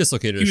 he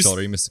dislocated his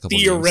shoulder. He missed a couple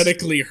of games.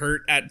 Theoretically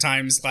hurt at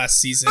times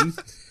last season.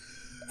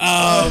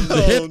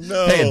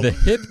 The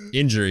hip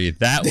injury,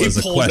 that was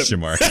a question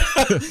mark.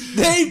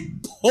 They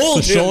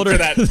pulled him for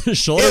that. The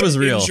shoulder was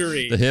real.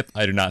 Injury. The hip,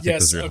 I do not think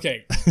was real.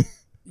 Okay.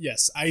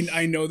 Yes,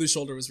 I know the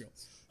shoulder was real.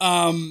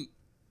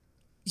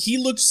 He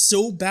looked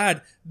so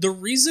bad.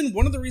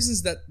 One of the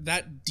reasons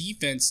that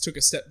defense took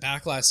a step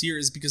back last year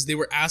is because they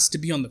were asked to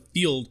be on the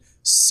field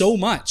so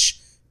much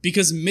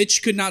because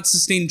Mitch could not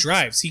sustain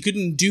drives. He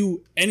couldn't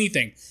do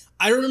anything.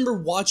 I remember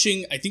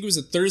watching, I think it was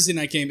a Thursday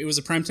night game. It was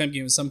a primetime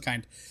game of some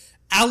kind.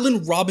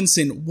 Allen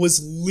Robinson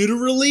was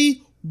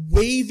literally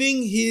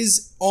waving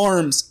his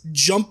arms,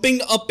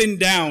 jumping up and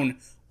down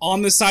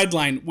on the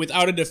sideline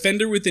without a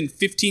defender within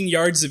 15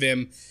 yards of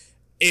him,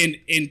 and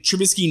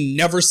Trubisky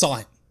never saw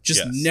him.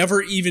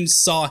 Never even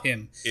saw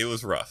him. It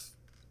was rough.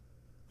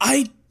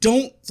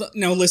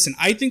 Now listen,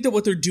 I think that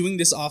what they're doing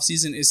this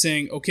offseason is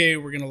saying, okay,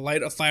 we're going to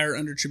light a fire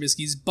under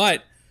Trubisky's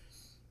butt,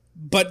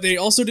 but they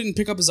also didn't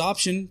pick up his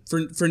option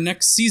for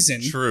next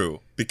season. True,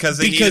 because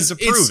they needed to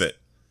prove it.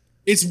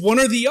 It's one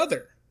or the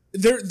other.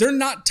 they're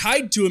not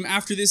tied to him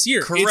after this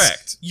year.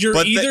 Correct. You're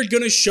either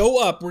going to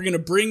show up. We're going to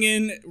bring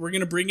in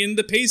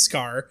the pace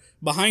car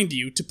behind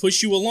you to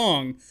push you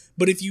along.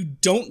 But if you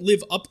don't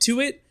live up to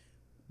it,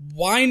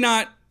 why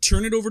not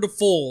turn it over to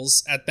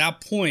Foles at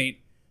that point?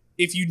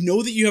 If you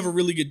know that you have a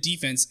really good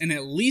defense, and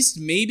at least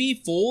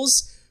maybe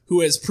Foles,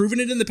 who has proven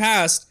it in the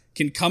past,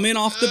 can come in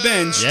off the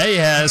bench. Yeah, he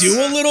has. Do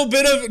a little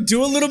bit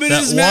of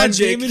his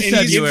magic, and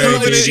give February,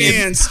 him a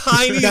chance.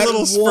 Tiny that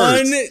little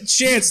spurts. one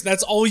chance.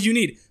 That's all you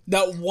need.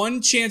 That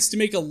one chance to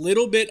make a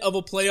little bit of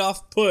a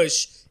playoff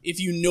push. If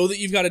you know that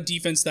you've got a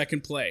defense that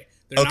can play,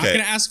 they're not going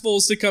to ask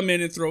Foles to come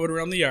in and throw it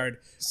around the yard.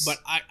 But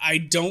I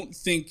don't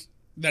think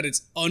that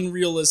it's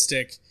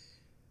unrealistic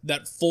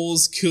that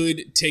Foles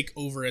could take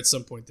over at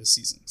some point this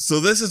season. So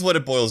this is what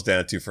it boils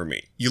down to for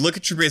me. You look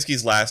at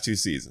Trubisky's last 2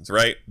 seasons,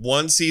 right?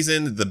 One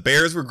season, the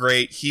Bears were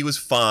great. He was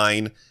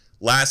fine.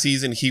 Last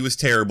season, he was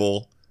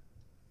terrible.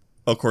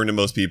 According to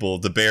most people,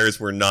 the Bears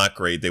were not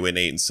great. They went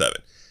 8-7.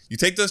 You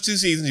take those 2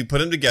 seasons, you put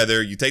them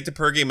together, you take the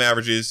per game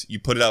averages, you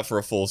put it out for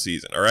a full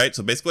season, all right?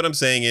 So basically what I'm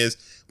saying is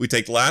we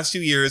take the last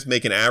 2 years,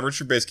 make an average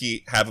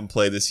Trubisky, have him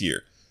play this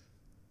year.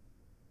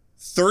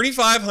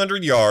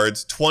 3,500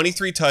 yards,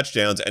 23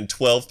 touchdowns, and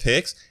 12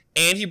 picks,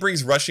 and he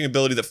brings rushing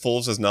ability that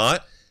Foles does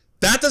not.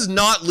 That does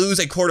not lose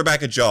a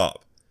quarterback a job.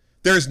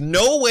 There's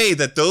no way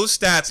that those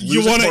stats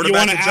lose a quarterback a job. You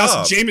want to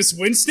ask Jameis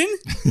Winston?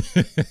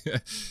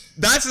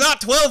 That's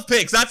not 12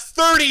 picks. That's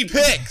 30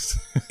 picks.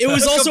 It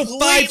was also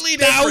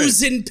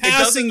 5,000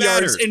 passing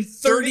yards and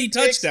 30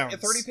 touchdowns.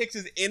 30 picks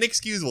is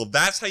inexcusable.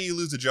 That's how you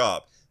lose a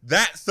job.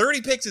 That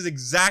 30 picks is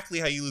exactly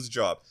how you lose a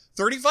job.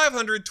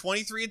 3,500,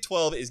 23, and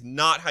 12 is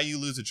not how you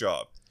lose a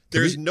job.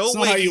 There's no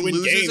way he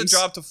loses a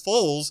job to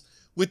Foles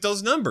with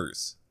those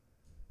numbers.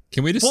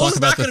 Can we just talk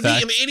about the fact? Foles is not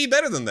going to beat him any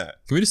better than that.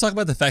 Can we just talk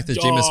about the fact that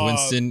Jameis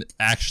Winston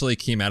actually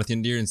came out at the end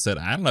of the year and said,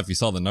 "I don't know if you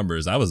saw the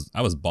numbers. I was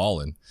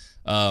balling."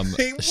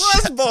 He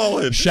was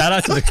balling. Shout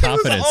out to the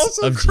confidence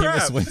of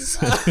Jameis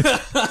Winston.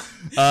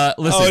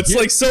 Listen, it's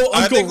like so Uncle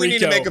Rico. I think we need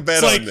to make a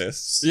bet on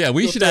this. Yeah,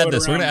 we should add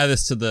this. We're going to add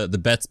this to the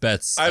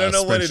bets. I don't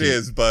know what it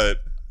is, but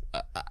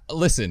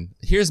listen.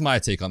 Here's my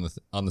take on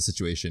the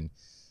situation.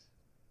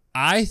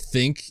 I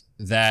think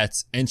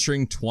that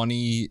entering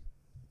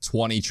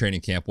 2020 training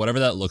camp, whatever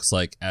that looks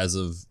like as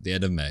of the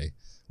end of May,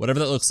 whatever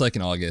that looks like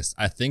in August,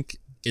 I think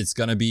it's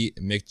going to be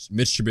Mitch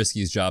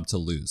Trubisky's job to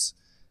lose.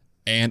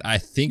 And I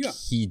think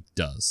he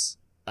does.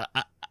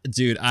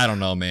 Dude, I don't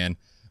know, man.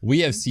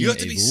 We have seen a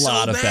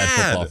lot of bad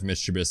football from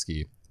Mitch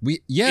Trubisky.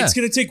 It's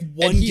going to take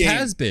one game. He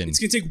has been. It's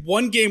going to take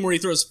one game where he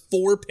throws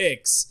 4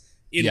 picks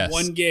in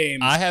one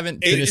game. I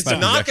haven't finished my projections.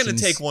 It's not going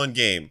to take one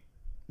game.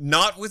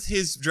 Not with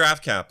his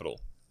draft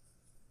capital.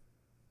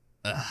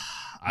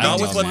 Not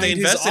with what they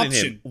invested in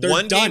him.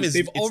 One game is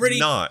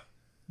not.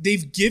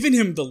 They've given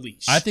him the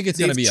leash. I think it's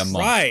going to be a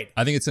month.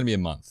 I think it's going to be a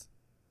month.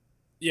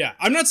 Yeah,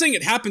 I'm not saying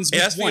it happens with one.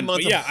 It has to be a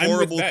month of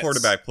horrible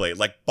quarterback play,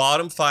 like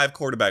bottom 5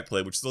 quarterback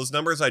play, which those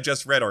numbers I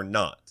just read are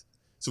not.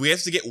 So he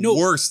has to get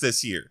worse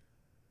this year.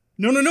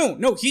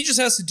 No. He just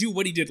has to do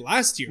what he did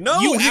last year. No,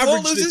 he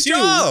won't lose his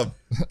job.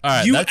 All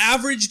right, you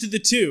averaged the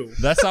 2.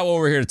 That's not what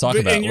we're here to talk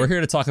about. We're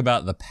here to talk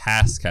about the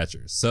pass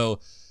catchers. So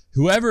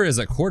whoever is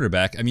at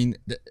quarterback, I mean,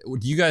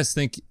 do you guys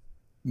think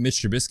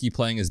Mitch Trubisky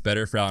playing is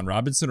better for Allen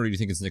Robinson, or do you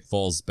think it's Nick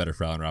Foles better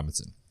for Allen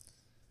Robinson?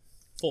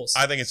 Foles.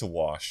 I think it's a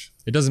wash.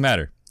 It doesn't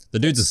matter. The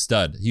dude's a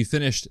stud. He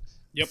finished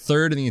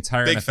 3rd in the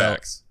entire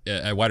NFL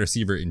at wide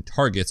receiver in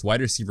targets,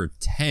 wide receiver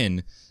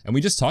 10. And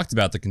we just talked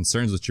about the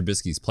concerns with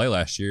Trubisky's play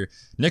last year.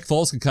 Nick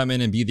Foles could come in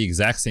and be the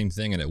exact same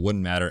thing, and it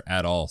wouldn't matter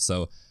at all.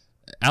 So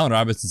Allen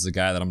Robinson's a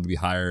guy that I'm going to be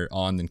higher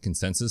on than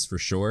consensus for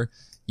sure,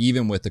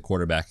 even with the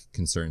quarterback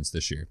concerns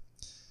this year.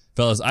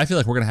 Fellas, I feel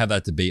like we're going to have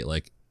that debate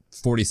like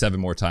 47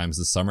 more times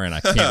this summer, and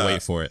I can't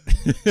wait for it.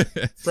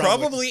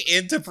 Probably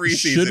into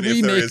preseason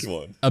if there is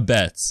one. A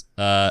bet?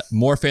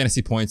 More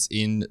fantasy points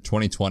in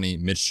 2020,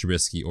 Mitch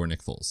Trubisky or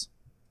Nick Foles?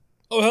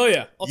 Oh, hell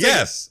yeah.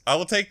 I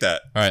will take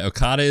that. All right,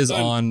 Okada is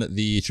on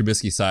the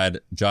Trubisky side.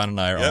 John and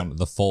I are on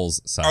the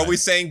Foles side. Are we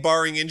saying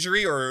barring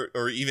injury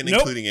or even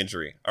including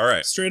injury? All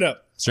right. Straight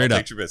up. Take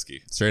Trubisky.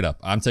 Straight up.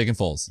 I'm taking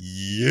Foles.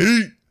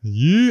 Yeet.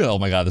 Yeah. Oh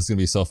my God, this is going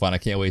to be so fun. I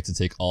can't wait to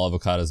take all of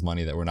Okada's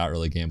money that we're not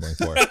really gambling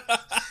for.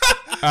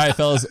 All right,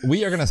 fellas,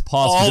 we are going to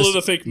pause all for just of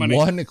the fake money.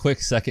 One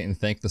quick second and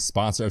thank the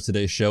sponsor of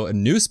today's show, a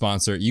new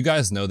sponsor. You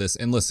guys know this.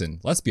 And listen,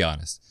 let's be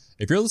honest.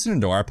 If you're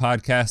listening to our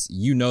podcast,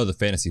 you know the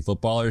fantasy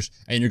footballers,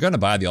 and you're going to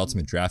buy the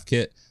Ultimate Draft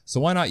Kit. So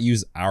why not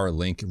use our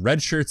link?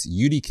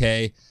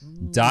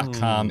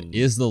 redshirtsudk.com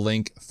is the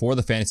link for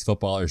the fantasy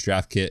footballers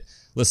draft kit.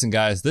 Listen,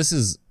 guys, this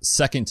is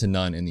second to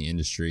none in the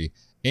industry.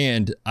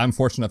 And I'm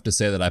fortunate enough to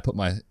say that I put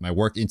my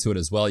work into it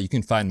as well. You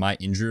can find my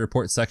injury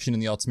report section in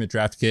the Ultimate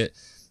Draft Kit.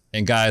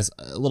 And guys,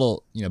 a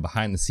little,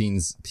 behind the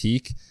scenes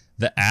peek.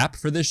 The app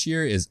for this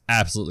year is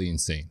absolutely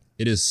insane.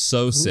 It is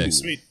so sick.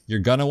 Sweet. You're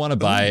going to want to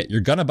buy it. You're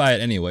going to buy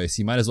it anyway.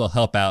 So you might as well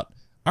help out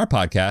our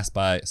podcast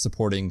by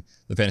supporting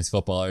the fantasy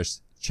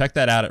footballers. Check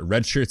that out at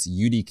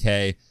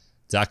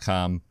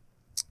redshirtsudk.com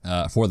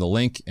for the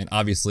link. And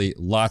obviously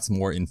lots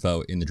more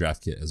info in the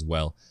draft kit as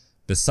well.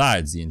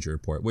 besides the injury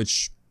report,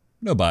 which,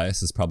 no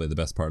bias, is probably the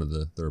best part of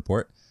the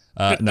report.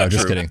 No,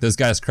 just kidding. Those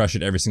guys crush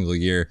it every single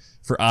year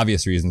for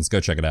obvious reasons. Go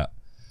check it out.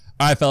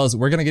 All right, fellas,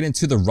 we're going to get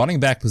into the running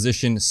back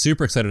position.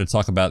 Super excited to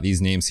talk about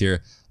these names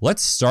here.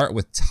 Let's start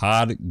with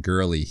Todd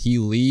Gurley. He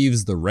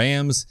leaves the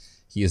Rams.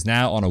 He is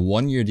now on a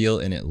 1-year deal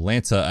in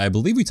Atlanta. I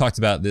believe we talked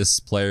about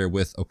this player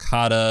with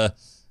Okada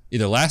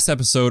either last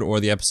episode or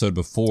the episode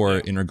before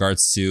in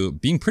regards to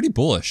being pretty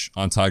bullish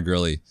on Todd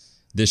Gurley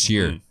this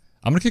year.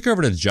 I'm going to kick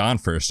over to John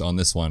first on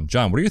this one.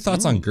 John, what are your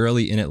thoughts on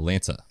Gurley in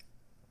Atlanta?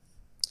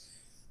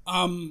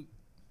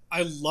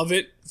 I love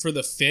it for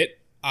the fit.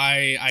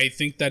 I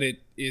think that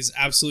it is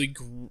absolutely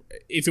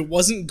if it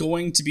wasn't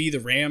going to be the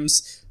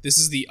Rams, this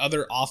is the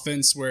other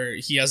offense where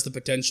he has the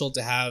potential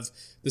to have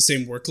the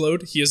same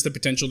workload. He has the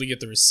potential to get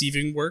the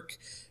receiving work.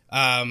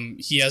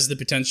 He has the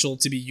potential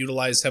to be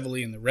utilized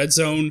heavily in the red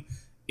zone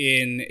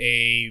in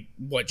a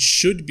what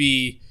should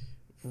be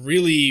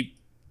really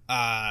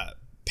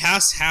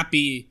pass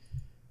happy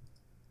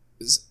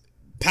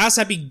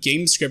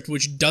game script,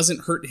 which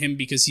doesn't hurt him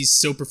because he's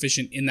so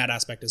proficient in that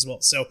aspect as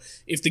well. So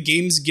if the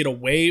games get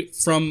away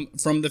from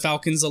the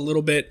Falcons a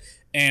little bit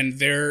and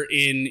they're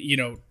in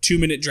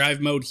 2-minute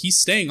drive mode, he's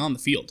staying on the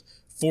field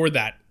for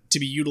that to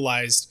be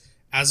utilized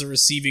as a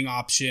receiving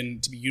option,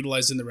 to be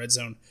utilized in the red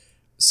zone.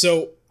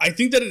 So I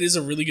think that it is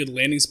a really good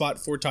landing spot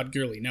for Todd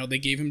Gurley. Now, they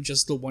gave him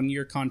just the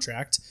 1-year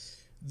contract.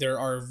 There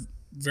are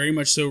very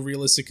much so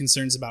realistic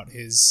concerns about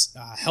his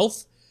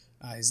health,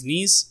 his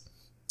knees.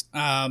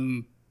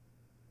 To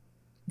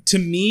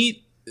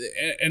me,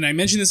 and I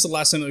mentioned this the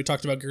last time that we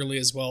talked about Gurley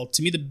as well,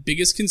 to me the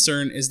biggest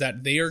concern is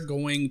that they are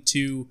going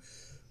to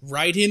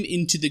ride him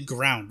into the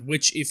ground,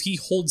 which if he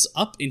holds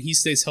up and he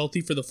stays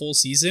healthy for the full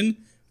season,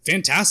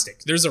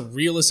 fantastic. There's a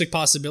realistic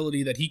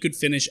possibility that he could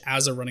finish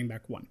as a running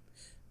back 1.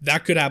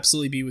 That could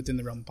absolutely be within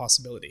the realm of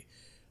possibility.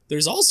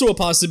 There's also a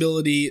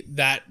possibility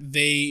that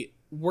they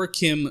work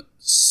him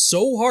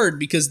so hard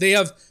because they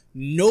have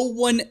no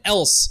one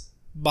else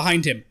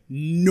behind him.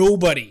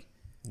 Nobody.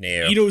 No.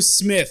 Ito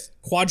Smith,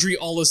 Quadri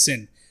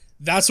Ollison.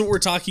 That's what we're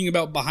talking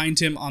about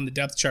behind him on the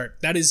depth chart.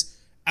 That is,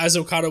 as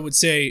Okada would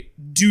say,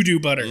 doo-doo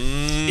butter.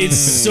 It's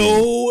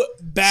so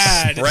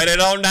bad. Spread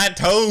it on that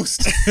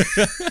toast.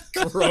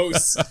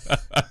 Gross.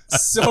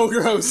 So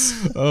gross.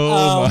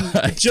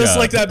 My just God.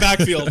 like that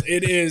backfield.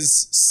 It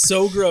is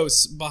so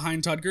gross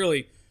behind Todd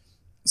Gurley.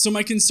 So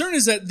my concern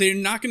is that they're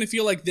not going to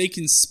feel like they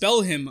can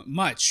spell him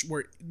much.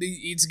 Where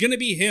it's going to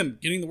be him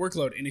getting the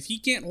workload. And if he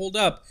can't hold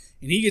up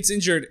and he gets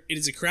injured, it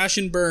is a crash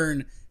and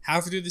burn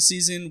halfway through the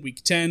season,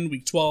 week 10,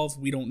 week 12.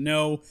 We don't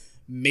know.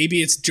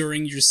 Maybe it's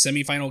during your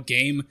semifinal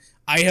game.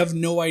 I have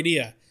no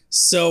idea.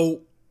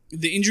 So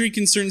the injury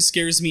concern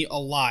scares me a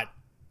lot,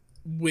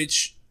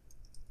 which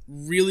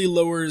really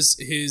lowers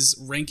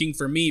his ranking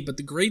for me. But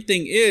the great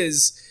thing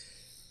is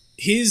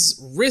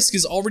his risk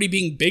is already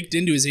being baked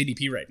into his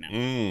ADP right now.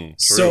 True.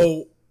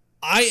 So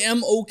I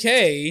am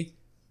okay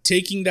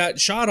taking that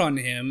shot on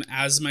him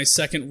as my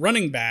second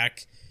running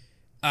back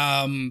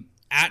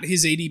at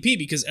his ADP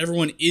because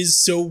everyone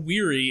is so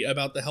weary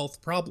about the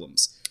health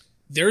problems.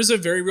 There's a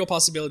very real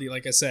possibility,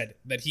 like I said,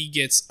 that he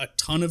gets a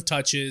ton of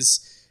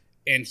touches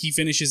and he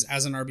finishes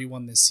as an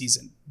RB1 this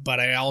season. But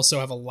I also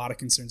have a lot of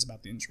concerns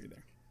about the injury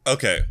there.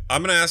 Okay,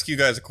 I'm going to ask you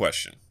guys a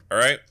question, all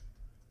right?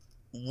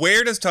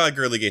 Where does Todd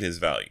Gurley get his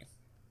value?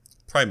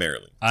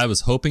 Primarily. I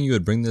was hoping you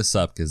would bring this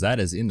up because that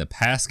is in the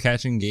pass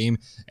catching game,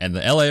 and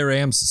the LA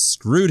Rams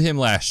screwed him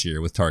last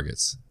year with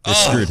targets. They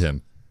screwed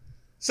him.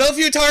 So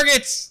few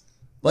targets.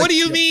 What do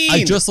you mean?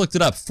 I just looked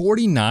it up.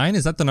 49,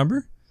 is that the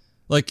number?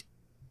 Like,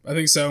 I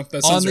think so. That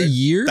on sounds the right.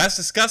 year? That's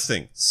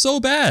disgusting. So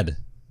bad.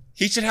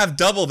 He should have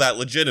double that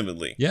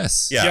legitimately.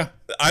 Yes. Yeah.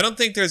 I don't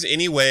think there's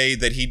any way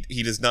that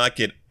he does not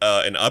get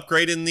an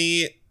upgrade in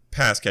the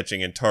pass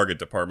catching and target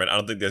department. I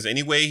don't think there's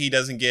any way he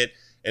doesn't get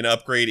an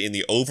upgrade in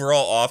the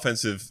overall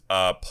offensive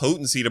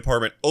potency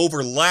department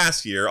over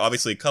last year.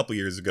 Obviously, a couple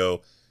years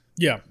ago,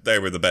 they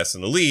were the best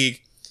in the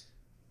league.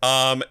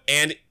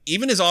 And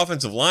even his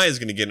offensive line is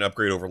going to get an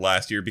upgrade over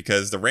last year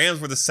because the Rams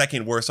were the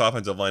second worst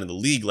offensive line in the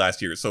league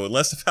last year. So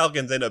unless the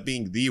Falcons end up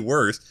being the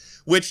worst,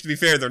 which to be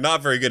fair, they're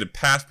not very good at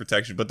pass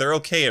protection, but they're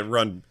okay at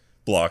run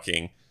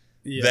blocking,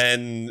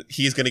 then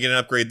he's going to get an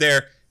upgrade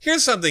there.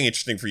 Here's something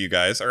interesting for you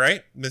guys, all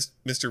right?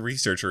 Mr.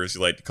 Researcher, as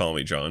you like to call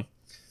me, John.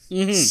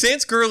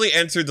 Since Gurley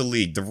entered the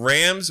league, the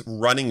Rams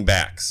running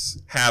backs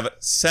have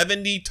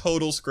 70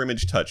 total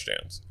scrimmage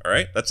touchdowns, all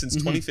right? That's since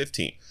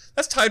 2015.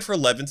 That's tied for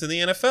 11th in the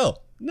NFL.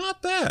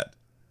 Not bad.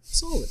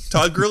 Solid.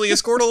 Todd Gurley has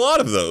scored a lot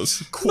of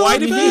those.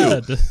 Quite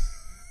a few.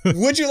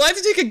 Would you like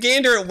to take a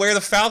gander at where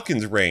the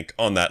Falcons rank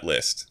on that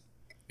list?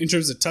 In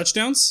terms of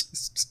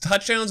touchdowns?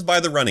 Touchdowns by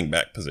the running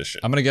back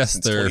position. I'm going to guess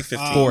they're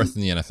 2015. fourth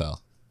in the NFL.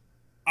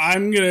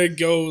 I'm going to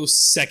go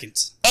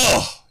second.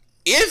 Oh,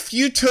 if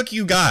you took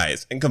you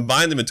guys and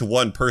combined them into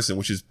one person,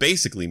 which is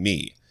basically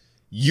me,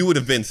 you would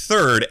have been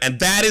third, and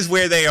that is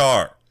where they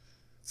are.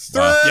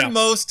 Third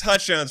most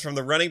touchdowns from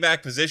the running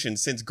back position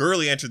since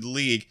Gurley entered the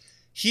league.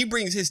 He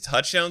brings his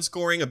touchdown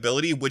scoring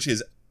ability, which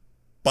is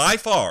by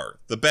far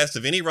the best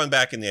of any run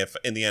back in the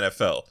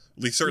NFL.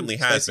 He certainly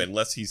has been,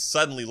 unless he's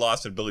suddenly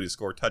lost the ability to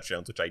score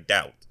touchdowns, which I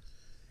doubt.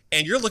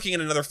 And you're looking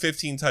at another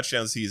 15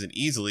 touchdown season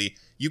easily.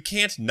 You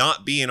can't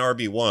not be an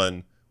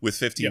RB1 with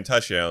 15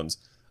 touchdowns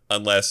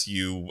unless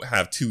you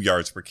have 2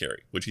 yards per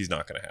carry, which he's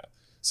not going to have.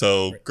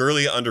 So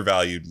Gurley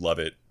undervalued. Love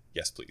it.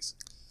 Yes, please.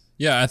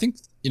 Yeah, I think,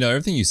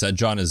 everything you said,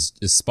 John, is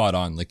spot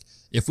on. Like,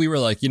 if we were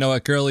like, you know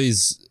what,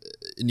 Gurley's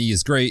knee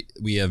is great,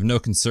 we have no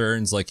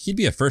concerns, like, he'd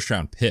be a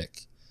first-round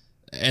pick.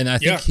 And I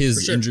think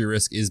his injury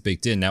risk is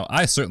baked in. Now,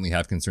 I certainly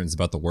have concerns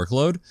about the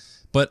workload,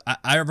 but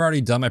I've already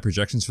done my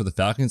projections for the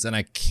Falcons, and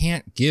I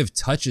can't give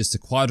touches to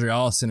Quadri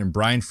Allison and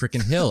Brian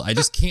freaking Hill. I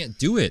just can't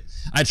do it.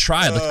 I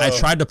tried. I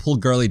tried to pull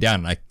Gurley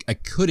down, and I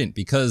couldn't,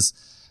 because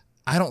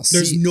I don't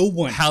see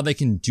how they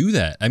can do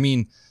that. I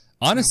mean,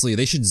 honestly,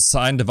 they should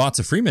sign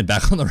Devonta Freeman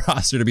back on the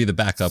roster to be the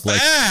backup.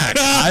 Like,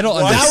 I don't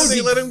understand. Why would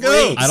they let him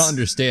go? I don't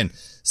understand.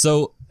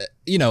 So,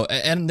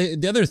 and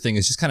the other thing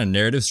is just kind of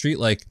narrative street.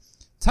 Like,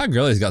 Todd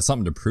Gurley's got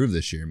something to prove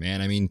this year, man.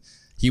 I mean,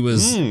 he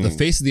was the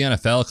face of the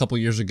NFL a couple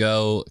years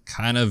ago,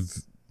 kind of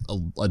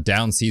a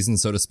down season,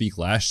 so to speak,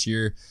 last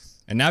year.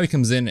 And now he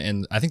comes in,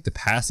 and I think the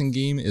passing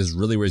game is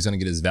really where he's going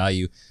to get his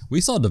value.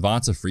 We saw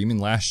Devonta Freeman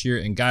last year,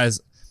 and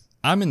guys,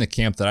 I'm in the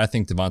camp that I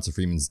think Devonta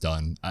Freeman's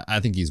done. I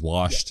think he's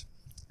washed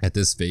at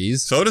this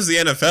phase. So does the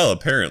NFL,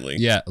 apparently.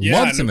 Yeah,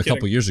 loved him a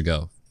couple years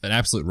ago. An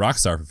absolute rock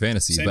star for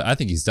fantasy, but I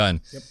think he's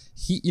done. Yep.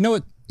 You know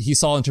what he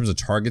saw in terms of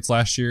targets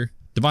last year?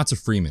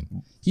 Devonta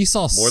Freeman. He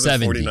saw more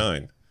 70. Than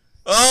 49.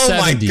 Oh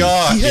my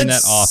God. He had in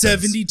that offense.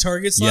 70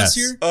 targets last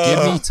year?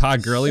 Give me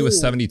Todd Gurley with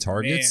 70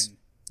 targets. Man.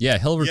 Yeah,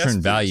 he'll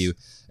return value.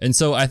 And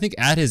so I think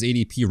at his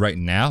ADP right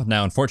now,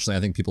 unfortunately, I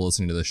think people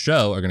listening to the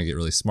show are going to get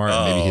really smart,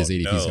 and maybe his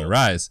ADP is going to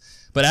rise.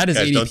 But at his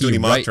ADP don't do any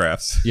mock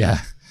drafts. Yeah.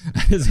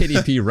 At his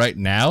ADP right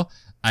now,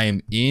 I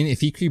am in.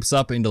 If he creeps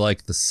up into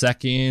like the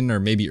second or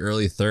maybe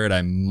early third,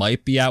 I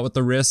might be out with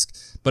the risk.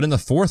 But in the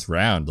 4th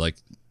round, like,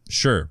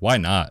 sure, why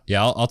not?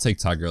 Yeah, I'll take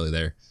Todd Gurley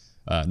there.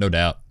 No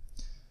doubt.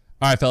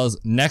 All right, fellas.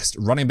 Next,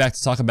 running back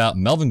to talk about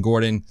Melvin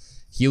Gordon.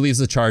 He leaves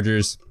the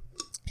Chargers.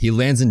 He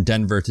lands in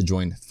Denver to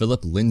join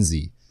Philip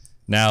Lindsay.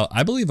 Now,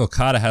 I believe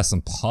Okada has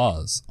some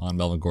pause on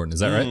Melvin Gordon. Is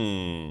that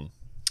right?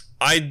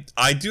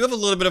 I do have a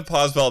little bit of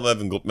pause about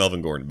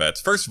Melvin Gordon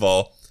bets. First of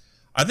all,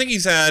 I think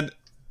he's had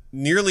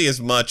nearly as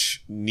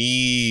much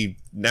nagging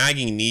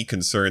knee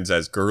concerns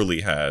as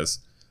Gurley has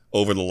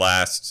over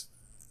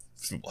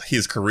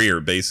his career,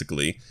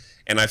 basically.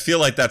 And I feel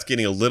like that's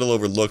getting a little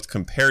overlooked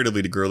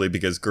comparatively to Gurley,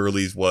 because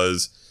Gurley's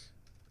was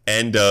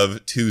end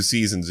of 2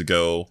 seasons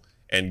ago,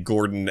 and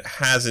Gordon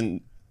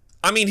hasn't.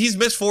 I mean, he's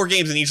missed 4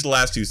 games in each of the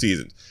last 2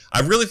 seasons.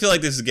 I really feel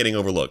like this is getting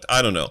overlooked.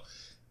 I don't know.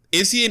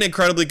 Is he an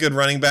incredibly good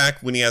running back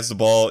when he has the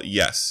ball?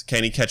 Yes.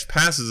 Can he catch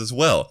passes as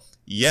well?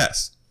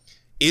 Yes.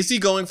 Is he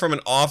going from an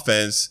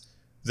offense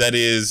that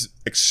is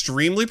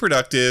extremely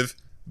productive,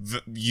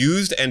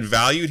 used and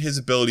valued his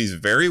abilities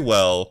very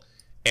well,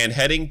 and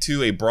heading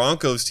to a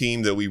Broncos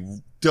team that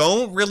we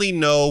don't really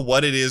know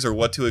what it is or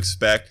what to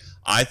expect?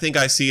 I think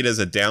I see it as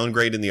a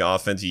downgrade in the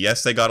offense.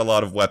 Yes, they got a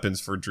lot of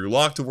weapons for Drew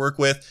Lock to work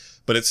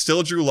with, but it's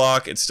still Drew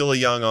Lock. It's still a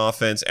young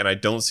offense, and I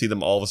don't see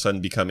them all of a sudden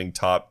becoming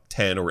top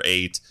 10 or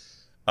 8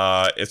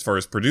 as far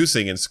as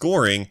producing and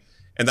scoring.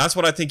 And that's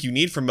what I think you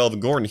need from Melvin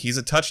Gordon. He's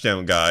a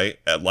touchdown guy,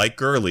 like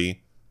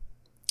Gurley.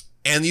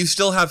 And you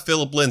still have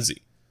Philip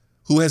Lindsay,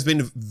 who has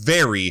been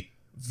very,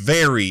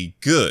 very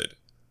good,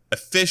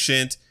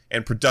 efficient,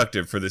 and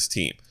productive for this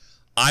team.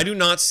 I do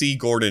not see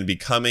Gordon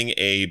becoming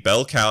a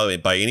bell cow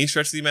by any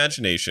stretch of the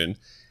imagination,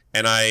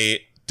 and I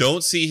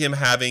don't see him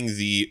having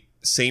the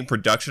same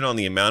production on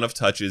the amount of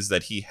touches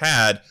that he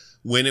had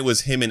when it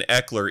was him and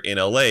Eckler in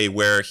LA,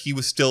 where he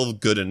was still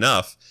good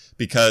enough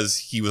because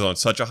he was on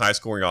such a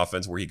high-scoring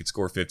offense where he could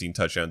score 15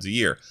 touchdowns a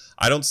year.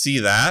 I don't see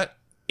that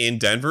in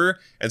Denver,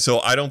 and so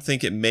I don't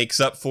think it makes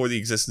up for the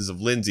existence of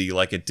Lindsay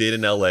like it did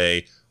in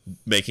LA,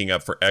 making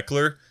up for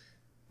Eckler.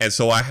 And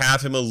so I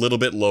have him a little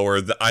bit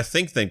lower, I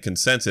think, than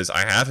consensus. I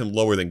have him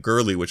lower than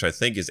Gurley, which I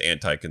think is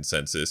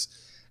anti-consensus.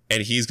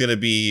 And he's going to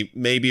be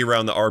maybe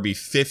around the RB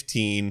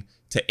 15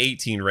 to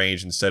 18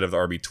 range instead of the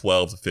RB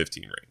 12 to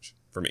 15 range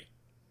for me.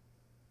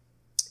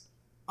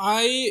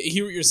 I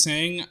hear what you're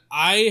saying.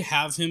 I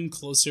have him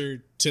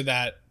closer to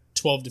that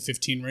 12 to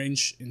 15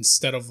 range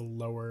instead of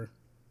lower.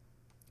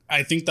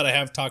 I think that I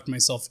have talked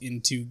myself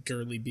into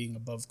Gurley being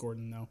above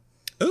Gordon, though.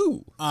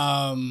 Ooh.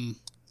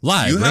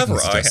 Live. You have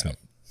or I have?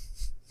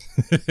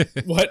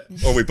 What?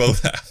 Or we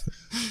both have.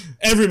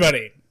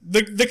 Everybody.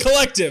 The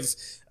collective.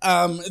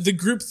 The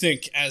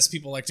groupthink, as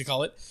people like to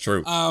call it.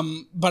 True.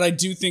 But I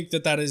do think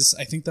that is,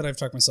 I think that I've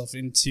talked myself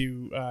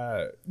into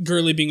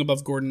Gurley being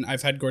above Gordon.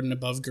 I've had Gordon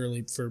above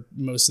Gurley for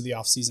most of the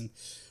offseason.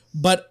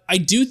 But I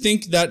do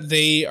think that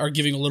they are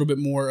giving a little bit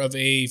more of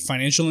a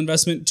financial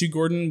investment to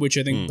Gordon, which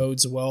I think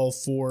bodes well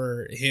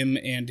for him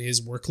and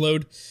his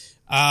workload.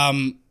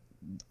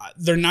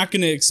 They're not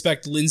going to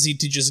expect Lindsay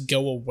to just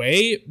go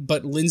away,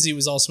 but Lindsay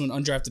was also an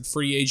undrafted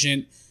free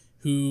agent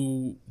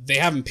who they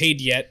haven't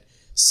paid yet.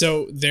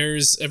 So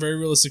there's a very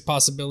realistic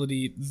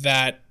possibility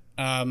that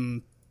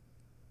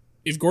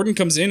if Gordon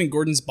comes in and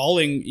Gordon's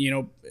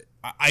balling,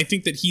 I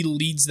think that he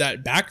leads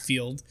that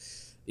backfield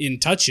in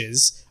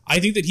touches. I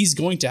think that he's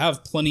going to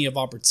have plenty of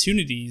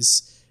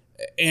opportunities.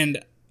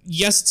 And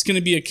yes, it's going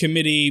to be a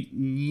committee.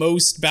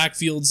 Most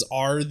backfields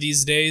are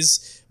these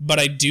days. But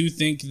I do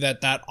think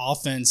that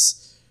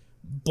offense,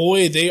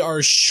 boy, they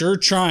are sure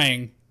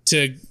trying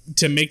to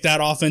make that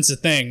offense a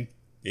thing.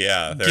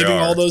 Yeah, they giving are.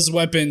 all those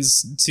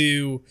weapons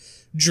to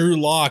Drew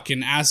Lock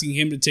and asking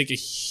him to take a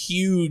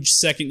huge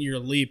second-year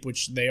leap,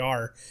 which they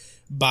are,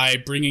 by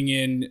bringing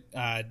in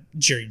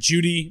Jerry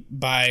Jeudy,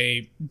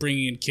 by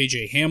bringing in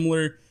KJ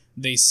Hamler.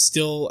 They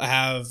still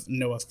have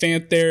Noah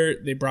Fant there.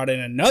 They brought in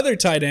another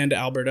tight end,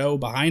 Albert O,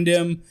 behind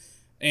him.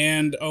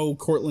 And,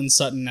 Cortland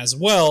Sutton as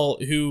well,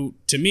 who,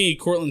 to me,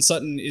 Cortland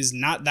Sutton is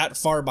not that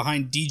far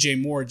behind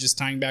DJ Moore, just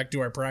tying back to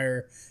our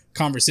prior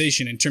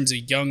conversation in terms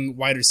of young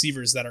wide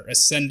receivers that are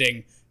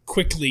ascending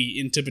quickly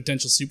into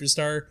potential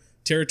superstar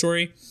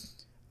territory.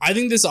 I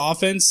think this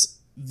offense,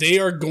 they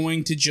are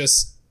going to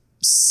just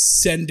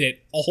send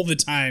it all the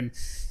time.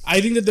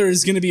 I think that there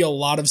is going to be a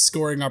lot of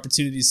scoring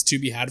opportunities to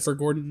be had for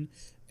Gordon,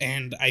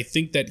 and I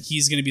think that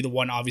he's going to be the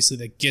one, obviously,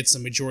 that gets a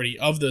majority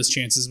of those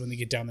chances when they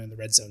get down there in the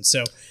red zone.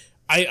 So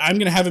I'm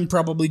going to have him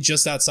probably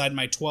just outside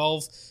my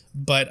 12,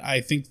 but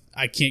I think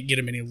I can't get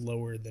him any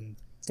lower than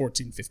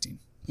 14, 15.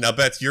 Now,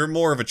 Beth, you're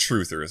more of a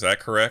truther. Is that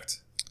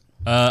correct?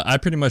 I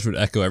pretty much would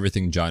echo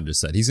everything John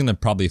just said. He's going to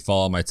probably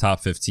fall in my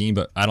top 15,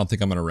 but I don't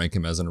think I'm going to rank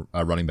him as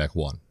a running back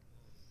 1.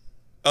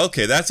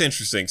 Okay, that's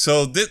interesting.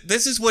 So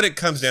this is what it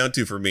comes down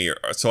to for me.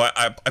 So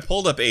I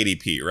pulled up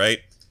ADP, right?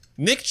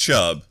 Nick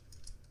Chubb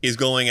is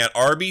going at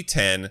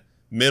RB10,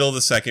 middle of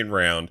the second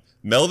round.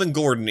 Melvin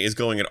Gordon is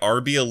going at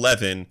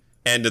RB11,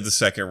 end of the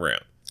second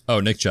round.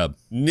 Oh, Nick Chubb.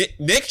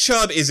 Nick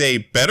Chubb is a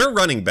better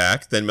running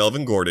back than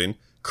Melvin Gordon.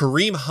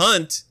 Kareem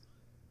Hunt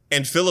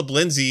and Phillip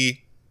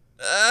Lindsay,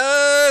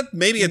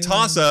 maybe a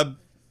toss-up.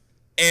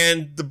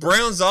 And the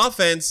Browns'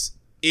 offense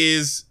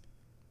is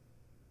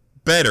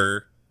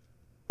better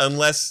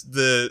unless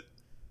the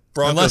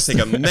Broncos take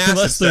a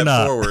massive step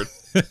forward.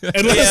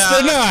 Unless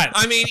they're not.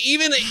 I mean,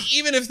 even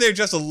if they're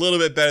just a little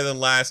bit better than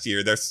last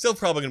year, they're still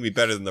probably going to be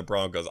better than the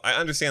Broncos. I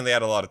understand they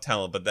had a lot of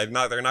talent, but they're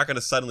not going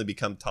to suddenly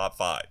become top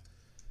 5.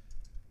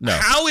 No.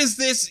 How is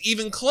this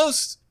even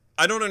close?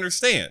 I don't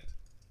understand.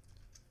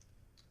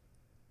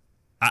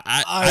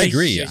 I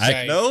agree.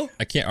 No?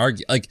 I can't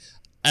argue. Like,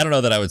 I don't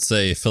know that I would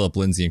say Phillip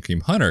Lindsay and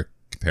Kareem Hunt are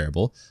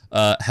comparable.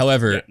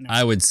 However,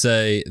 I would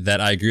say that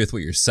I agree with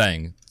what you're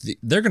saying.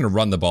 They're going to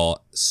run the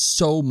ball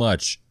so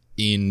much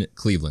in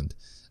Cleveland,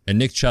 and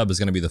Nick Chubb is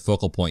going to be the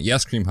focal point.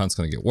 Yes, Kareem Hunt's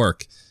going to get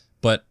work,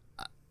 but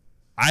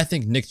I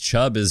think Nick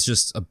Chubb is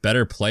just a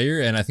better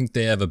player, and I think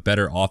they have a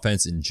better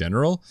offense in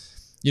general.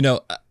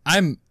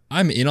 I'm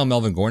in on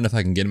Melvin Gordon if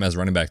I can get him as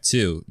running back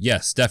 2.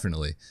 Yes,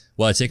 definitely.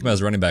 Will I take him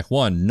as running back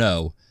 1?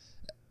 No.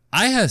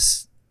 I have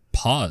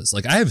pause.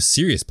 Like, I have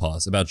serious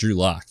pause about Drew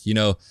Lock.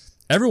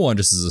 Everyone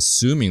just is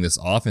assuming this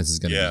offense is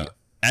going to be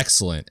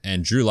excellent,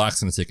 and Drew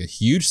Lock's going to take a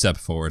huge step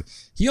forward.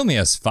 He only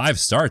has 5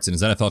 starts in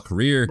his NFL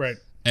career, right?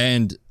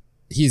 And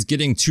he's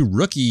getting 2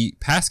 rookie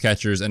pass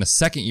catchers and a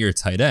second-year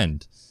tight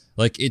end.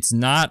 Like, it's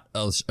not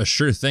a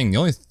sure thing. The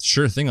only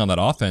sure thing on that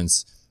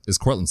offense is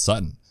Cortland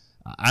Sutton.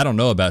 I don't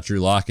know about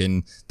Drew Lock,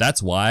 and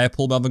that's why I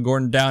pulled Melvin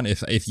Gordon down.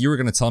 If you were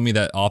going to tell me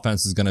that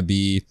offense is going to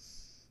be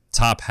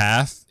top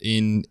half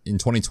in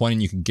 2020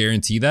 and you can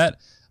guarantee that,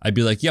 I'd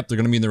be like, yep, they're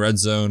going to be in the red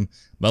zone.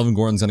 Melvin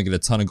Gordon's going to get a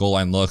ton of goal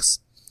line looks.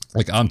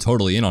 Like, I'm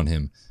totally in on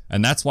him.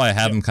 And that's why I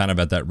have him kind of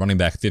at that running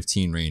back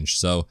 15 range.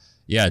 So,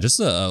 yeah, just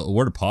a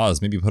word of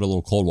pause. Maybe put a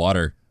little cold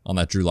water on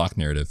that Drew Lock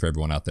narrative for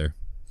everyone out there.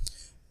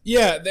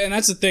 Yeah, and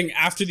that's the thing.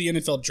 After the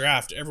NFL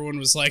draft, everyone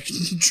was like,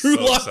 Drew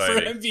Lock for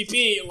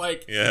MVP.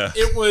 Like,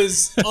 It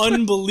was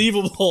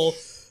unbelievable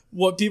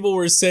what people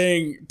were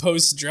saying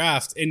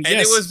post-draft. And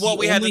yes, it was what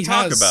we had to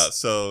talk about.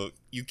 So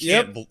you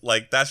can't,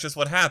 that's just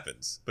what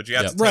happens. But you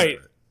have to right.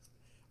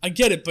 I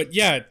get it, but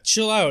yeah,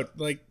 chill out.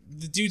 Like,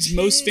 the dude's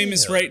most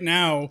famous right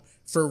now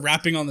for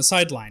rapping on the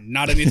sideline,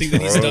 not anything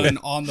that he's done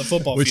on the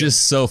football Which field. is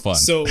so fun.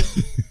 So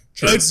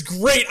it's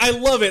great. I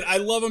love it. I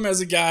love him as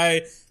a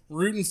guy,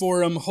 rooting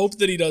for him, hope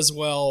that he does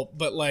well.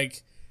 But,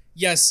 like,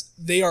 yes,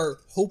 they are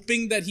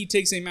hoping that he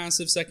takes a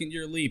massive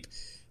second-year leap.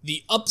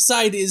 The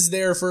upside is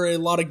there for a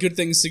lot of good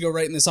things to go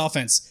right in this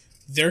offense.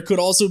 There could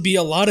also be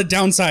a lot of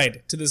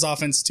downside to this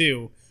offense,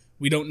 too.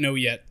 We don't know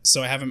yet.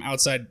 So I have him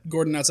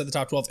Gordon outside the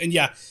top 12. And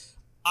yeah,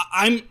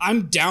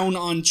 I'm down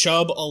on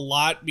Chubb a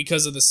lot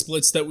because of the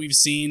splits that we've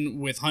seen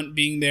with Hunt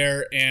being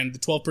there and the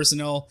 12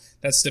 personnel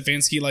that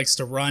Stefanski likes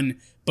to run.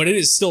 But it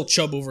is still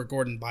Chubb over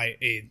Gordon by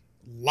a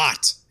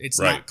lot. It's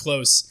not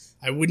close.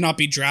 I would not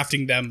be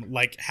drafting them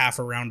like half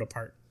a round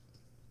apart.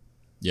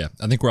 Yeah,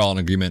 I think we're all in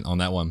agreement on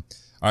that one.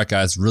 All right,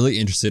 guys, really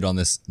interested on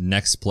this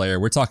next player.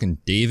 We're talking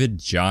David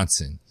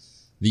Johnson,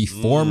 the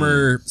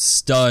former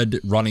stud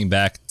running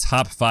back,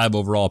 top 5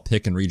 overall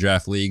pick in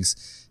redraft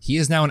leagues. He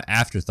is now an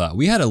afterthought.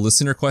 We had a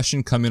listener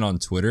question come in on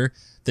Twitter.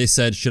 They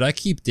said, should I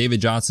keep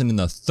David Johnson in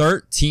the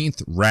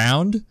 13th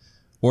round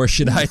or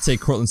should I take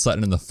Cortland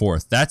Sutton in the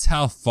 4th? That's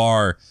how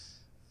far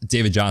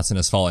David Johnson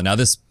has fallen. Now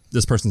this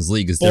person's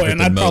league is different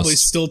and than I'd probably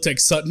most. still take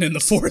Sutton in the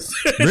 4th.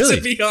 Really?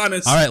 To be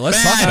honest. All right,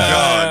 let's talk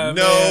about it.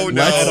 God,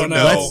 Let's I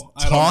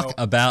don't talk know.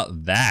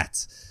 about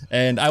that.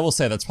 And I will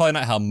say that's probably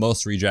not how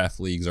most redraft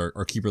leagues or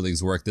keeper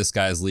leagues work. This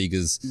guy's league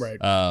is, Right.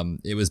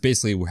 It was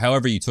basically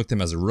however you took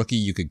them as a rookie,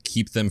 you could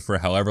keep them for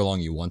however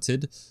long you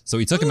wanted. So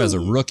he took him as a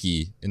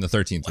rookie in the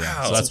 13th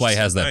round. So that's why he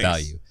has that nice.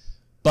 value.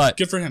 But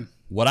Good for him.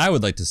 what I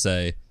would like to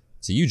say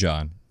to you,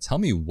 John, tell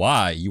me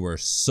why you were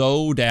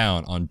so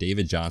down on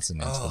David Johnson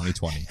in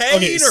 2020. Okay,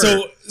 Hater.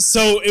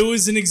 so it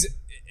was an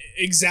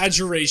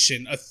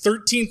exaggeration. A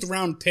 13th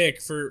round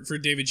pick for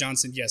David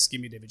Johnson. Yes,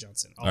 give me David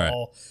Johnson.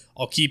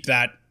 I'll keep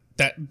that.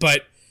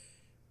 But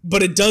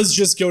it does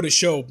just go to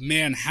show,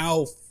 man,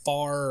 how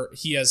far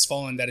he has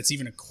fallen that it's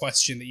even a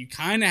question that you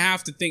kind of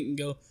have to think and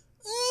go,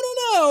 I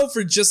don't know,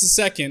 for just a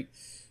second,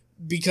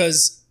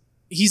 because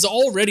he's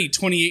already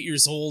 28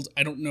 years old.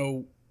 I don't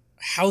know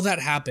how that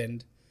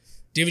happened.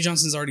 David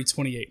Johnson's already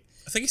 28.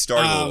 I think he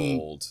started a little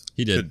old.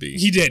 He did. Could be.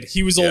 He did.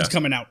 He was old Yeah.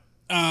 coming out.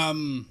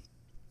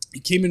 He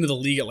came into the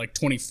league at like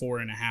 24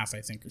 and a half, I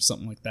think, or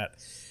something like that.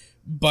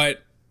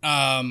 But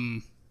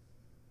I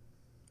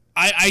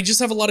just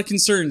have a lot of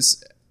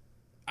concerns.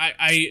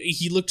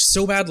 He looked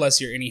so bad last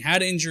year, and he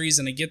had injuries,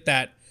 and I get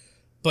that.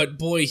 But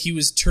boy, he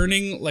was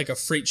turning like a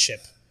freight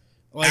ship.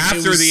 Like, After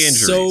it was the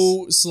injuries.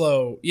 so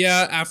slow.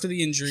 Yeah, after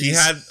the injuries. He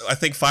had, I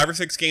think, 5 or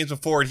 6 games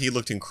before, and he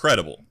looked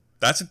incredible.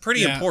 That's pretty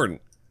Yeah.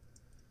 important.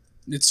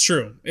 It's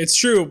true. It's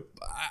true.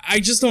 I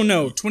just don't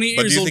know. 28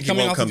 But do years you old, think he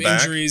coming won't off come of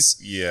back? injuries.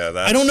 Yeah,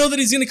 that's... I don't know that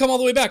he's going to come all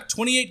the way back.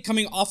 28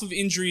 coming off of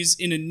injuries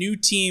in a new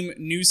team,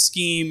 new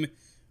scheme,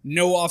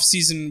 no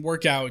off-season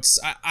workouts.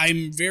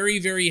 I'm very,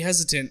 very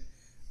hesitant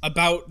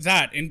about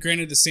that. And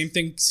granted, the same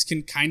thing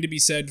can kind of be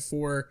said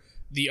for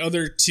the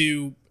other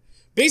two.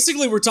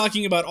 Basically, we're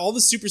talking about all the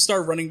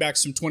superstar running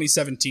backs from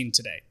 2017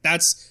 today.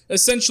 That's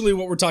essentially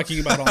what we're talking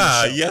about on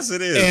the show. Yes,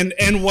 it is.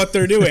 And what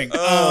they're doing.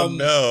 Oh,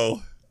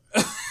 no.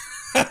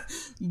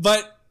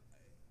 But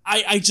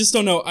I just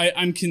don't know.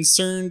 I'm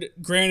concerned.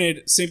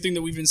 Granted, same thing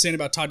that we've been saying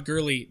about Todd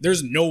Gurley.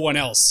 There's no one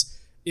else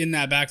in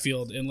that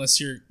backfield unless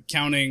you're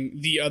counting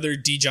the other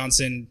D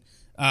Johnson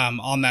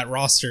on that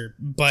roster.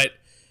 But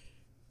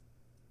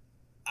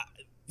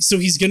so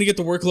he's going to get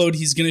the workload.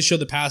 He's going to show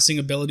the passing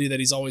ability that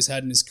he's always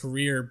had in his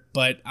career.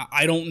 But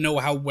I don't know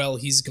how well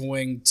he's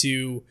going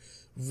to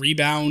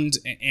rebound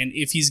and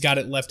if he's got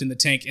it left in the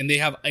tank. And they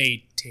have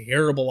a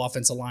terrible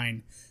offensive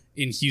line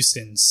in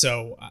Houston.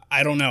 So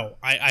I don't know.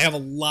 I have a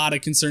lot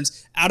of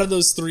concerns. Out of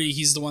those three,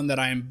 he's the one that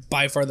I am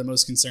by far the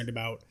most concerned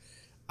about.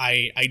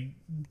 I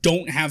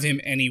don't have him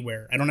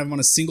anywhere. I don't have him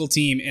on a single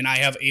team, and I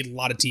have a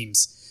lot of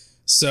teams.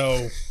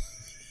 So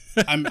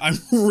I'm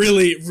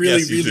really, really,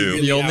 Yes, you really, do.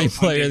 really The only out on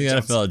player in the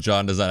David NFL Johnson.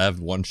 John does not have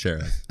one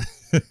sheriff.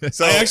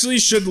 So, I actually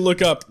should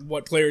look up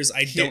what players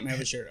I don't have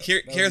a share of.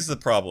 Here's the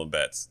problem,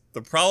 Betts.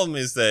 The problem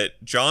is that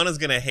John is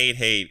going to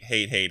hate,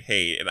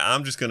 and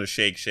I'm just going to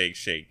shake it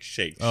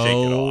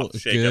off.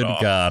 Shake good it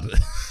off. God.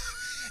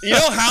 You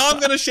know how I'm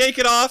going to shake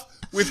it off?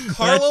 With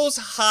Carlos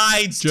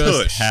Hyde's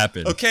Just tush.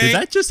 happened. Okay? Did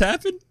that just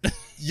happen?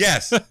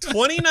 Yes.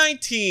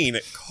 2019,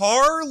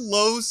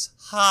 Carlos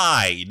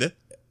Hyde.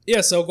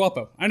 Yeah, so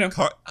Guapo. I know.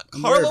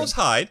 I'm aware of Carlos it.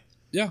 Hyde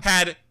Yeah.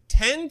 had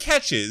 10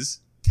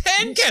 catches,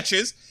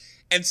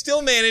 and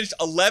still managed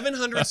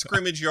 1,100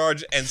 scrimmage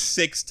yards and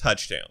 6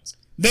 touchdowns.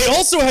 They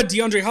also had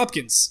DeAndre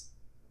Hopkins,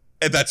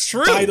 And that's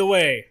true. by the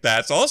way.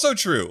 That's also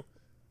true.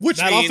 Which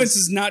That means, offense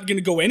is not going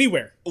to go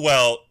anywhere.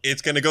 well,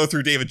 it's going to go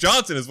through David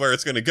Johnson is where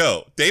it's going to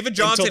go. David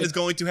Johnson Until is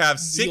going to have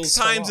wheels 6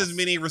 fall times off. as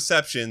many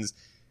receptions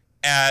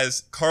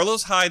as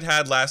Carlos Hyde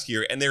had last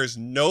year, and there is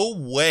no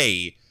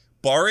way,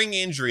 barring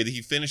injury, that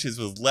he finishes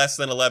with less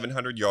than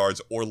 1,100 yards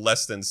or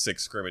less than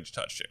 6 scrimmage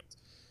touchdowns.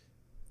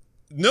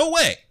 No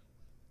way.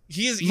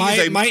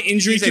 My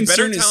injury he's a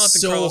better concern talent is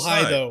than so Carlos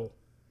high, Hyde. though.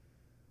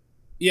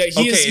 Yeah,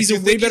 Okay, he's if a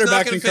you way think better he's not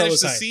back gonna than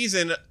Carlos finish Hyde. the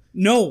season,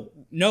 No.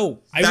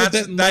 I would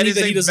bet money is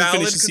that he a doesn't valid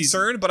finish the season.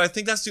 concern, but I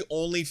think that's the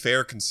only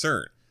fair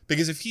concern.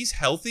 Because if he's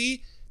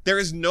healthy, there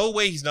is no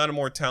way he's not a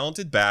more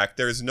talented back.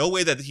 There is no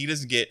way that he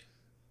doesn't get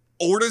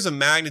orders of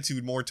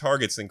magnitude more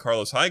targets than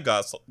Carlos Hyde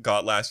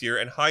got last year,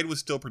 and Hyde was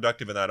still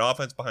productive in that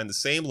offense behind the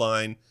same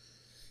line.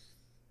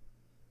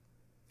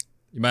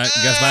 You guys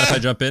mind if I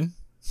jump in?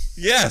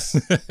 Yes,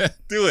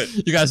 do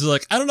it. You guys are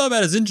like, I don't know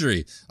about his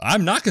injury.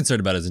 I'm not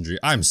concerned about his injury.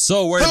 I'm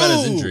so worried about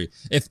his Who? injury.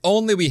 If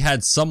only we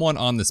had someone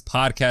on this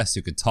podcast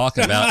who could talk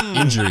about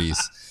injuries.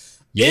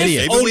 You If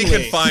idiot. Maybe we Only.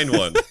 can find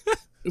one.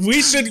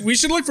 We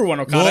should look for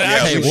one, Okada. Well, yeah,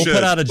 hey, we we'll should.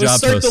 put out a job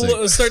posting.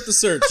 Let's start the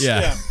search.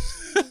 Yeah.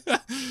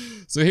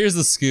 So here's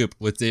the scoop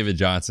with David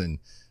Johnson.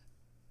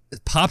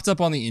 It popped up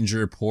on the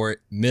injury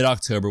report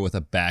mid-October with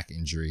a back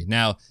injury.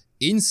 Now,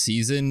 in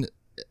season,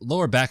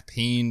 lower back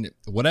pain,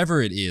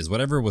 whatever it is,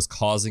 whatever was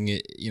causing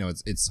it,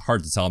 it's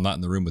hard to tell. I'm not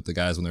in the room with the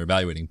guys when they're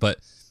evaluating, but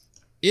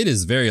it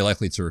is very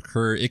likely to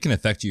recur. It can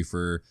affect you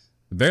for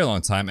a very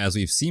long time, as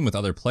we've seen with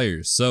other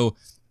players. So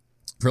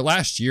for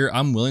last year,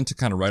 I'm willing to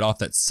kind of write off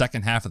that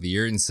second half of the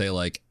year and say,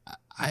 like,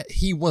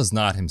 he was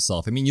not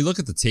himself. I mean, you look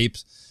at the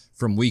tapes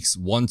from weeks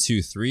 1,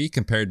 2, 3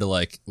 compared to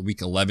like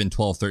week 11,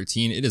 12,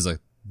 13. It is a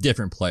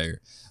different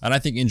player. And I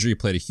think injury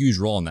played a huge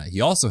role in that.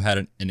 He also had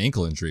an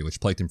ankle injury, which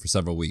plagued him for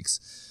several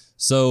weeks.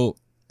 So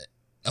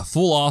a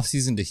full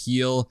offseason to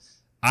heal.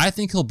 I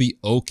think he'll be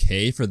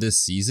okay for this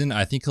season.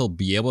 I think he'll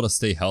be able to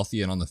stay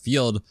healthy and on the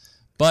field.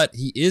 But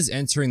he is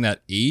entering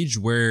that age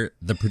where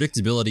the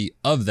predictability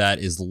of that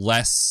is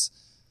less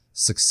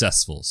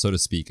successful, so to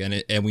speak.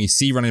 And we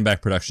see running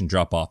back production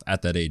drop off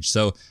at that age.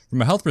 So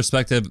from a health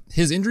perspective,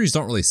 his injuries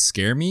don't really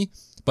scare me,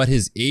 but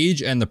his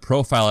age and the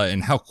profile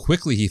and how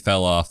quickly he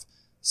fell off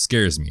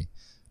scares me.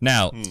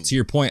 Now, to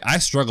your point, I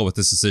struggle with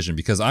this decision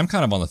because I'm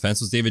kind of on the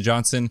fence with David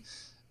Johnson.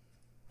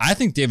 I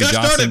think David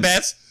Johnson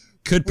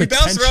could we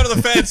bounced around on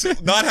the fence,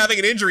 not having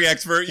an injury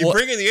expert. You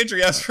bring in the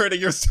injury expert,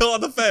 and you're still on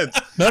the fence.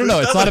 No.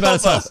 It's not about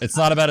his health. It's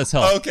not about his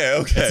health.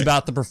 Okay. It's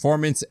about the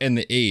performance and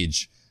the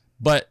age.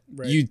 But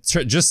you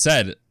just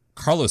said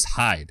Carlos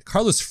Hyde.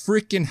 Carlos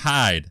freaking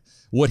Hyde.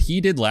 What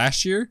he did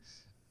last year,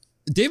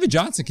 David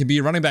Johnson can be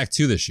a running back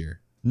too this year.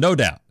 No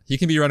doubt. He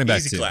can be a running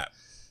back too. Clap.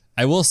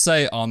 I will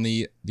say on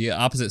the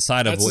opposite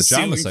side of what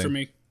John was saying. For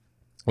me.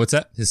 What's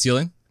that? His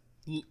ceiling?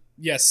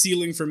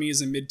 Ceiling for me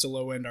is a mid to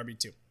low end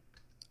RB2.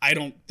 I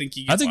don't think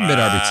he gets... I think mid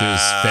RB2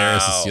 is fair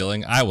as a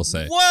ceiling, I will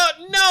say. What?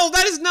 No,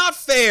 that is not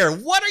fair.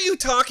 What are you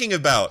talking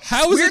about?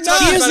 How is it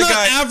not? He is not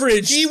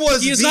average. He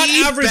was the not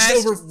averaged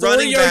over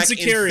 4 yards a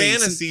carry in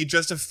fantasy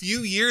just a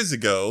few years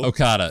ago.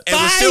 Okada. And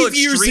was still 5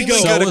 years ago.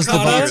 So was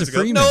Devonta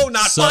Freeman. No,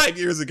 not 5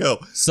 years ago.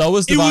 So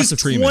was Devonta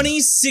Freeman. It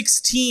was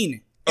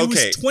 2016. It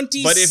was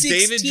 2016. But if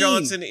David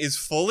Johnson is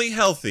fully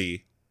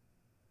healthy...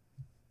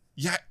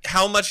 Yeah,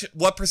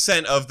 what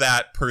percent of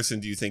that person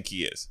do you think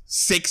he is?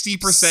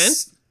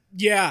 60%?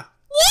 Yeah.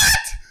 What?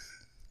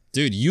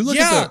 Dude, you look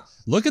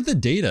at the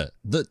data.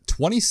 The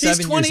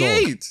 27 years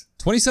old.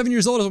 27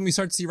 years old is when we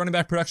start to see running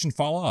back production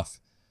fall off.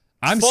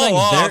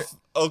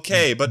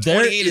 Okay, but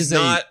 28 is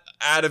not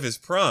out of his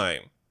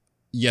prime.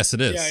 Yes,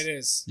 it is. Yeah, it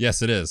is.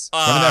 Yes, it is.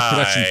 Running back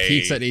production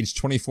peaks at age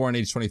 24 and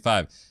age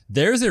 25.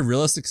 There's a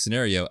realistic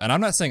scenario, and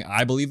I'm not saying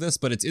I believe this,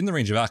 but it's in the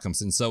range of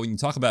outcomes. And so when you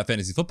talk about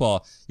fantasy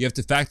football, you have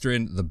to factor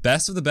in the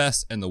best of the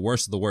best and the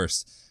worst of the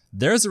worst.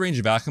 There's a range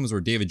of outcomes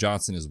where David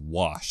Johnson is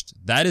washed.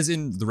 That is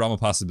in the realm of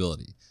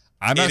possibility.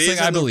 I'm not saying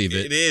I believe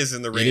it. It is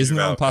in the range of outcomes. It is in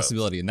the realm of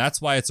possibility, and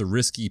that's why it's a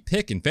risky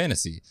pick in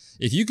fantasy.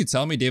 If you could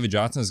tell me David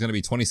Johnson is going to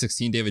be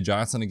 2016 David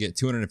Johnson and get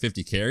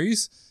 250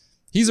 carries,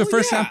 he's a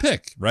first-round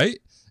pick, right?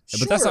 Sure.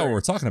 But that's not what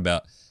we're talking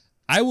about.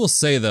 I will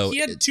say, though... He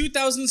had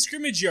 2,000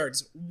 scrimmage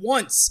yards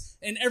once,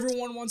 and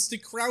everyone wants to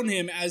crown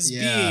him as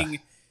being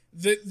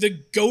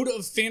the GOAT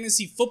of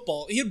fantasy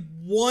football. He had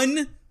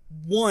one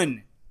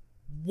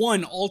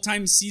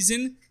all-time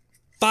season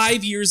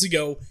 5 years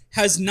ago,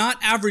 has not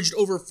averaged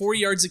over 4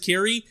 yards a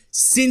carry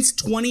since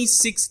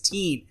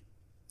 2016.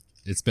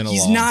 It's been a long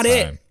time. He's not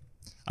it.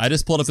 I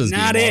just pulled up his game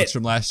logs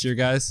from last year,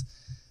 guys.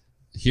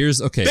 They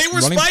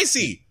were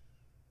spicy.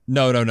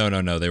 No,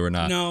 they were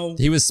not. No.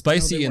 He was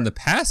spicy in the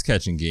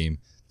pass-catching game.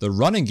 The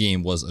running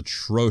game was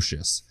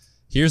atrocious.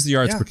 Here's the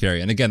yards per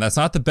carry. And again, that's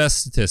not the best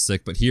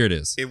statistic, but here it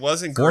is. It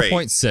wasn't great.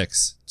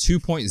 4.6,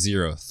 2.0,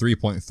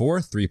 3.4,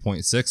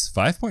 3.6,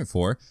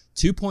 5.4,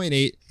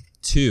 2.8,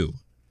 2.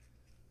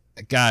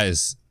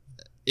 Guys,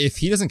 if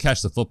he doesn't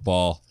catch the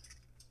football,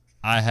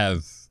 I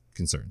have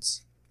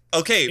concerns.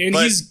 Okay, and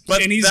he's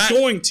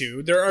going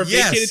to. There are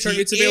vacated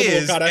targets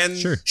available,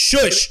 Okada.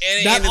 Shush.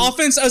 That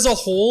offense as a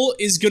whole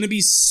is going to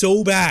be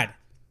so bad.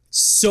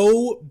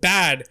 So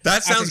bad.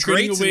 That sounds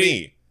great to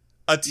me.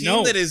 A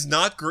team that is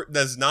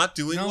not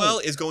doing well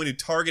is going to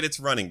target its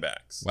running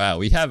backs. Wow,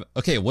 we have...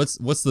 Okay, what's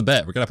the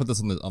bet? We're going to put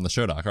this on the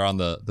show doc, or on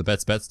the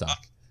bet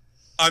stock.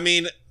 I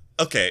mean,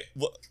 okay.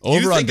 Well,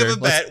 you think of a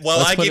bet while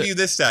I give you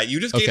this stat. You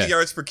just gave the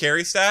yards per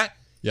carry stat.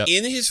 Yep.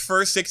 In his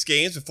first 6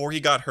 games before he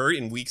got hurt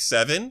in week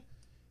 7...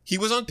 he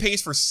was on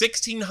pace for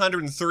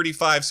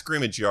 1,635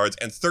 scrimmage yards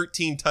and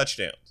 13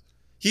 touchdowns.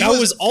 He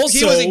was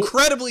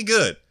incredibly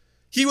good.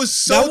 He was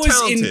so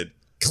talented. In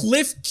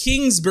Cliff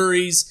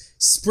Kingsbury's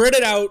spread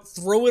it out,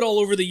 throw it all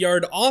over the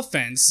yard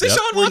offense.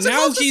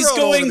 Now he's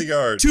going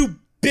to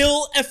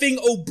Bill effing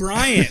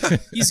O'Brien.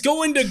 He's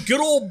going to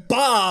good old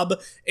Bob,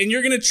 and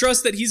you're going to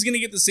trust that he's going to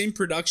get the same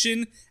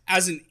production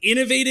as an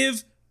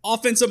innovative,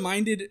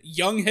 offensive-minded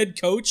young head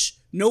coach?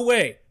 No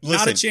way.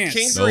 Not a chance.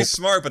 Kingsbury's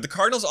smart, but the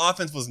Cardinals'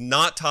 offense was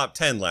not top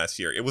 10 last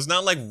year. It was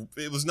not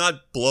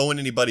blowing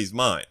anybody's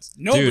minds.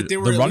 No, but they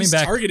were at least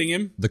targeting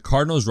him. The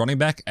Cardinals running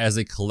back as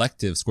a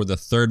collective scored the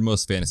 3rd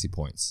most fantasy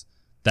points.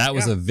 That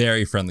was a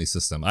very friendly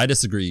system. I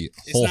disagree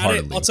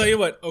wholeheartedly. I'll tell you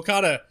what,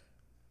 Okada.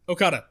 All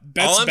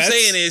I'm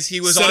saying is he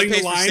was on pace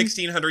for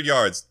 1,600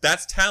 yards.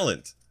 That's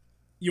talent.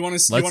 You want to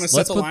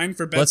set the line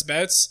for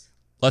bets?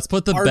 Let's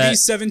put the RB bet.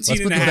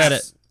 17 and a half.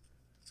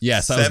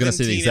 Yes, I was going to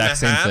say the exact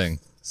same thing.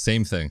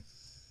 Same thing.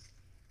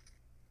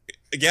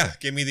 Yeah,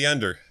 give me the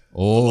under.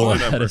 Oh,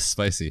 that is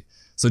spicy.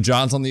 So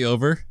John's on the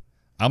over.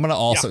 I'm going to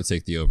also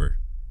take the over.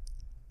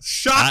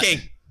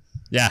 Shocking.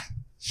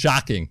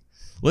 Shocking.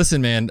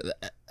 Listen, man,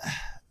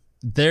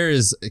 there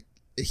is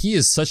he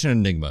is such an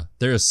enigma.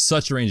 There is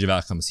such a range of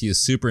outcomes. He is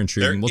super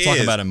intriguing. We'll talk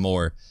about him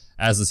more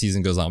as the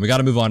season goes on. We got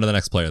to move on to the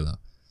next player, though.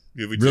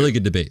 Really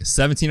good debate.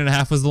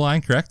 17.5 was the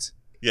line, correct?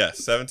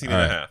 Yes, 17.5.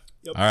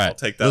 Yep. All right. I'll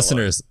take that.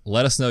 Listeners,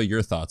 let us know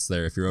your thoughts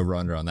there if you're over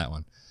under on that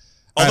one.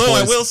 Although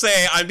I will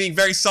say I'm being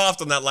very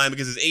soft on that line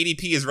because his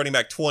ADP is running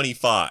back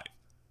 25.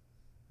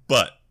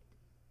 But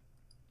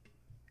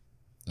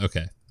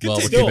okay. Well,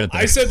 we're Still, keeping it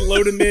there. I said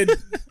low to mid.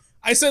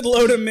 I said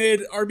low to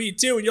mid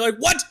RB2, and you're like,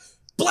 what?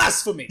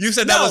 Blasphemy. you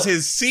said that was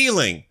his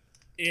ceiling.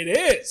 It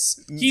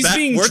is. He's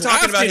being we're drafted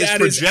talking about his at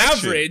projection.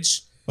 his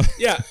average.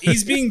 Yeah,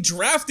 he's being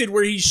drafted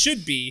where he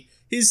should be.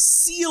 His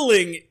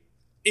ceiling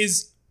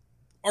is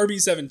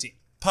RB17.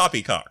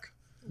 Poppycock.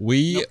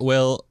 We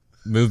will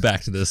move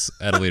back to this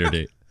at a later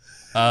date.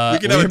 We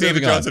can have are a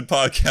David moving on. Johnson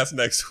podcast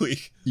next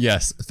week.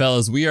 Yes,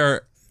 fellas, we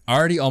are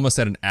already almost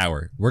at an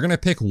hour. We're going to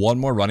pick one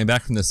more running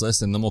back from this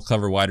list, and then we'll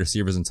cover wide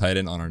receivers and tight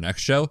end on our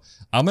next show.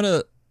 I'm going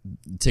to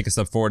take a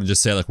step forward and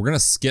just say, like, we're going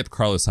to skip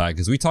Carlos Hyde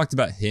because we talked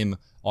about him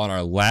on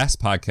our last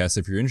podcast.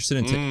 If you're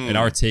interested in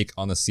our take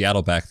on the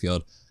Seattle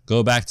backfield,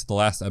 go back to the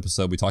last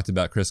episode. We talked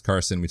about Chris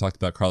Carson. We talked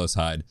about Carlos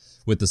Hyde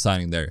with the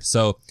signing there.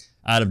 So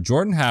out of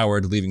Jordan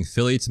Howard leaving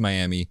Philly to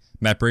Miami,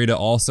 Matt Breida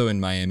also in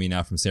Miami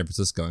now from San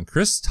Francisco, and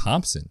Chris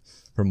Thompson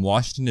from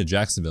Washington to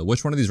Jacksonville.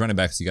 Which one of these running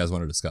backs do you guys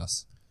want to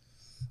discuss?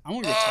 I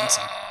want to go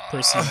Thompson,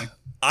 personally.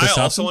 I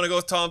also Thompson? want to go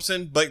with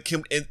Thompson, but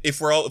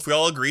if we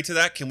all agree to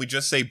that, can we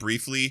just say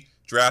briefly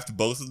draft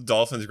both of the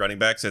Dolphins running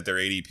backs at their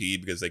ADP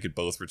because they could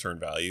both return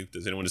value?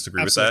 Does anyone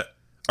disagree with that?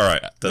 All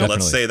right, then Definitely.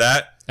 let's say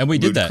that. And we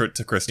did Move that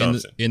to Chris in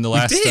Thompson the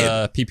last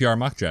PPR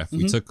mock draft.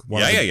 We took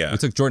we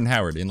took Jordan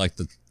Howard in like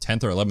the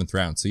 10th or 11th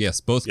round. So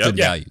yes, both good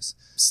values.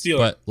 Steal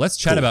But let's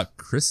chat about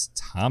Chris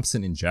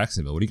Thompson in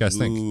Jacksonville. What do you guys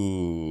think?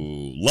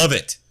 Ooh, love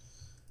it.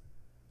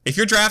 If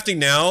you're drafting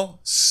now,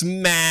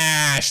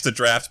 smash the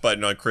draft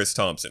button on Chris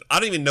Thompson. I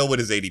don't even know what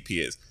his ADP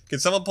is. Can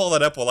someone pull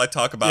that up while I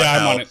talk about I'm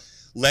how on it.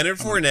 Leonard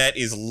Fournette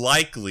is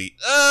likely,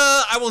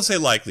 I won't say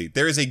likely,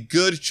 there is a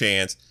good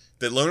chance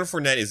that Leonard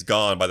Fournette is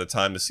gone by the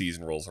time the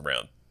season rolls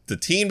around. The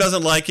team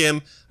doesn't like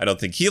him. I don't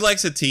think he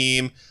likes the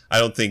team. I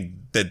don't think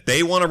that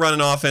they want to run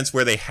an offense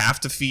where they have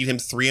to feed him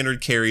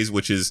 300 carries,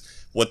 which is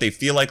what they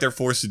feel like they're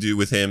forced to do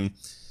with him.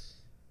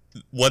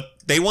 What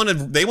they want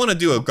to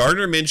do a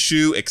Gardner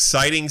Minshew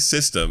exciting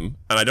system,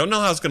 and I don't know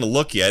how it's going to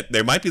look yet.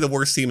 They might be the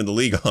worst team in the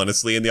league,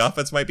 honestly, and the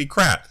offense might be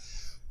crap.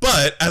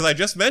 But as I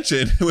just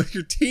mentioned, when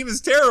your team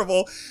is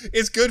terrible,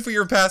 it's good for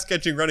your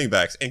pass-catching running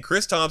backs. And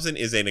Chris Thompson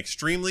is an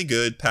extremely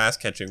good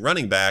pass-catching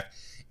running back.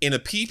 In a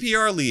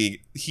PPR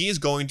league, he is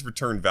going to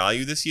return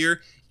value this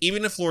year,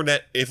 even if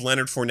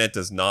Leonard Fournette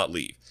does not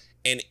leave.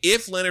 And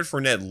if Leonard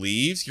Fournette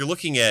leaves, you're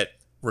looking at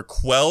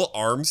Raquel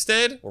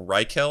Armstead, or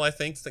Reichel, I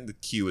think. I think the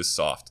Q is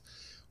soft.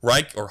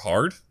 Or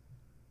hard?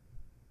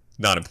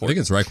 Not I important. think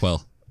it's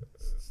Reichwell.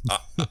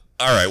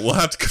 All right, we'll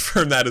have to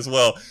confirm that as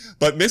well.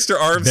 But Mr.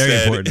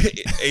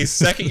 Armstead, a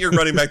second-year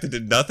running back that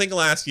did nothing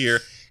last year,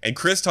 and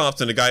Chris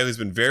Thompson, a guy who's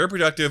been very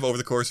productive over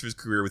the course of his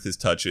career with his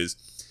touches.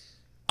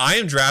 I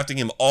am drafting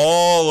him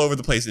all over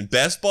the place. In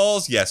best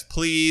balls, yes,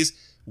 please.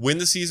 When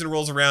the season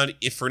rolls around,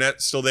 if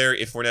Fournette's still there,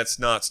 if Fournette's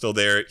not still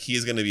there, he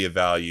is going to be a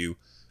value.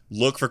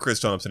 Look for Chris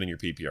Thompson in your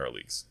PPR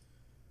leagues.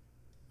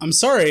 I'm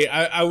sorry,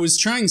 I was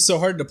trying so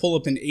hard to pull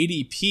up an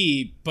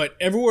ADP, but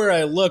everywhere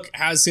I look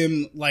has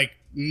him like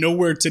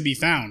nowhere to be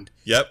found.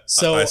 Yep,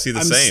 So I see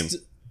the same.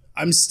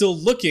 I'm still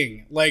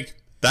looking. Like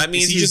That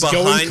means is he he's just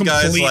going behind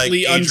guys like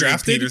completely Adrian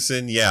undrafted?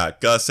 Peterson,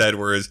 Gus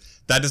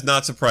Edwards. That does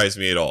not surprise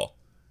me at all.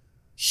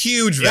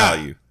 Huge Yeah.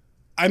 value.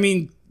 I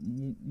mean,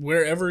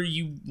 wherever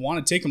you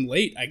want to take him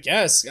late, I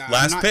guess. Last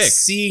I'm not pick.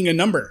 seeing a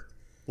number.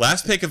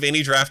 Last pick of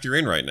any draft you're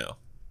in right now.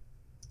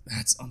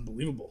 That's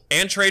unbelievable.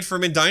 And trade for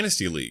him in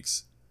dynasty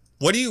leagues.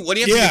 What do you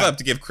have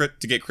to give up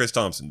to get Chris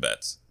Thompson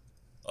bets?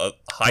 A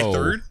high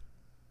third?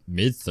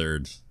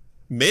 Mid-third.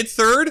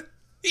 Mid-third?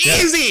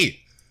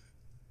 Easy!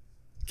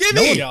 Give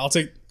me! Yeah, I'll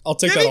take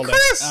Give that me all day.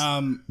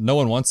 Chris! No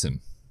one wants him.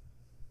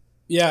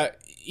 Yeah,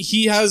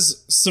 he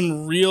has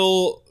some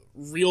real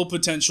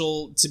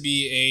potential to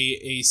be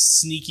a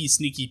sneaky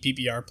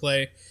PPR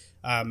play.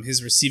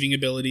 His receiving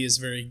ability is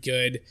very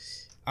good.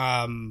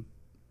 And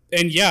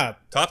yeah,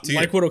 Top tier.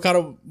 like what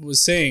Okada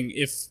was saying,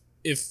 if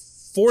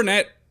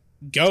Fournette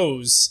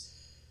goes,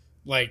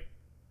 like,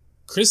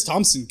 Chris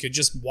Thompson could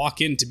just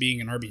walk into being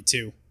an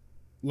RB2.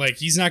 Like,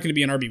 he's not going to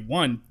be an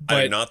RB1, but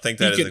I do not think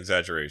that is he an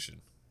exaggeration.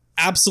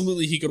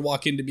 absolutely he could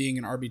walk into being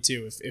an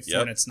RB2 if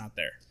Fournette's not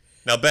there.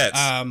 Now, Betts,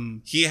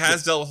 he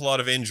has dealt with a lot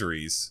of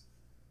injuries.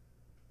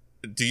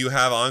 Do you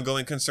have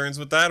ongoing concerns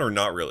with that or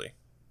not really?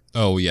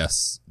 Oh,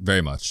 yes.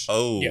 Very much.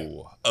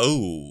 Oh.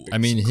 I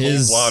mean, Cold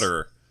his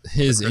water.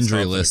 His Chris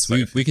injury Thompson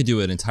list, we could do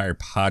an entire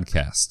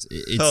podcast.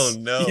 Oh,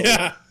 no.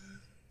 Yeah.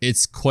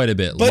 It's quite a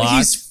bit. But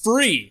he's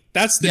free.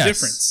 That's the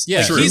difference. Yeah,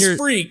 like, he's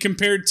free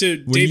compared to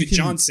David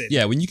Johnson.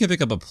 Yeah, when you can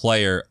pick up a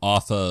player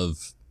off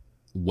of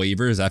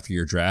waivers after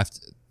your draft,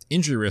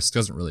 injury risk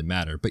doesn't really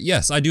matter. But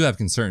yes, I do have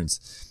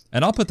concerns.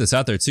 And I'll put this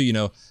out there too. You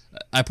know,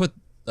 I put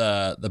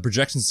the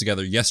projections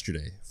together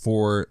yesterday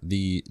for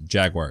the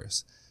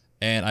Jaguars.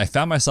 And I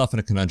found myself in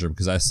a conundrum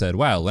because I said,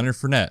 wow, Leonard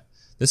Fournette,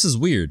 this is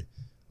weird.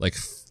 Like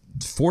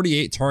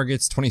 48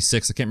 targets,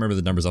 26. I can't remember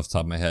the numbers off the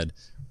top of my head.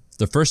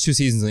 The first 2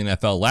 seasons in the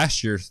NFL,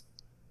 last year,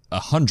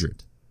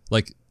 100.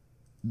 Like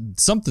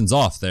something's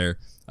off there.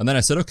 And then I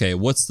said, okay,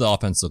 what's the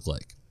offense look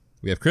like?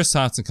 We have Chris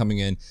Thompson coming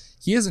in.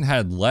 He hasn't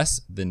had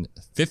less than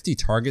 50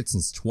 targets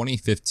since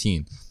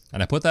 2015.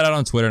 And I put that out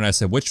on Twitter and I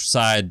said, which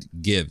side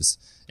gives?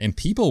 And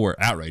people were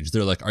outraged.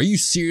 They're like, are you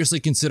seriously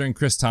considering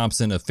Chris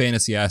Thompson a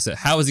fantasy asset?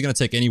 How is he going to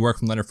take any work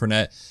from Leonard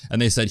Fournette?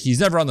 And they said,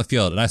 he's never on the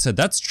field. And I said,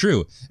 that's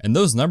true. And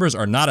those numbers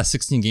are not a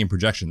 16-game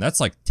projection.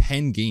 That's like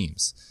 10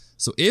 games.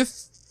 So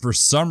if for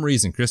some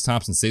reason Chris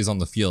Thompson stays on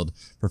the field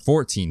for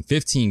 14,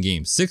 15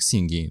 games,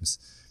 16 games,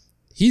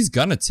 he's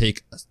going to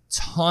take a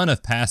ton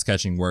of pass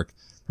catching work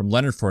from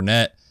Leonard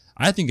Fournette.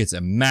 I think it's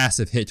a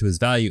massive hit to his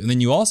value. And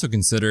then you also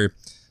consider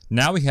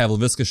now we have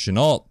Laviska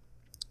Shenault,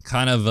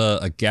 kind of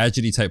a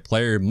gadgety type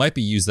player, might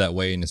be used that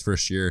way in his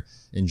first year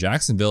in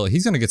Jacksonville.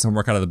 He's going to get some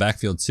work out of the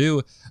backfield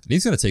too, and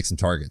he's going to take some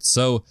targets.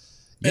 So,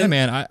 yeah,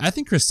 man, I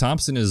think Chris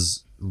Thompson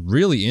is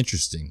really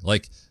interesting.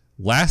 Like,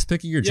 last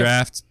pick of your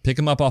draft, pick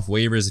him up off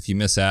waivers if you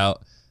miss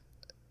out.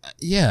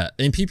 Yeah,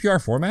 in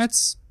PPR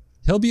formats,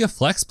 he'll be a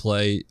flex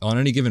play on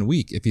any given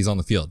week if he's on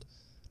the field.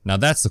 Now,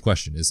 that's the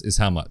question, is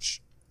how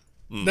much?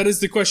 That is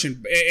the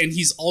question. And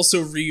he's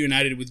also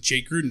reunited with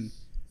Jay Gruden,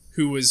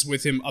 who was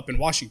with him up in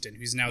Washington,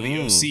 who's now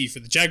the OC for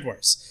the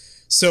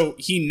Jaguars. So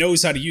he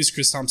knows how to use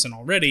Chris Thompson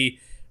already.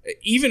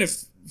 Even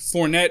if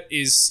Fournette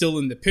is still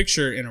in the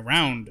picture and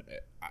around,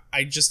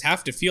 I just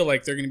have to feel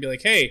like they're going to be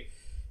like, hey,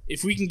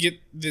 if we can get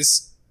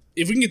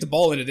the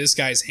ball into this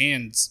guy's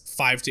hands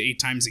 5 to 8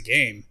 times a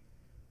game,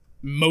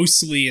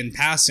 mostly in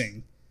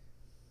passing,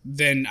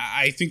 then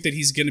I think that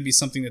he's going to be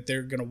something that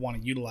they're going to want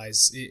to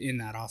utilize in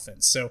that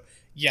offense. So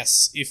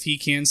yes, if he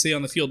can stay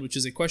on the field, which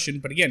is a question,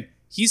 but again,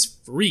 he's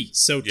free,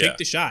 so take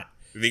the shot.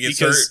 If he gets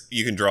hurt,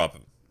 you can drop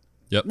him.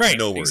 Yep. Right,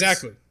 no worries.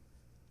 Exactly.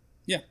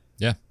 Yeah.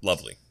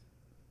 Lovely.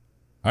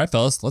 All right,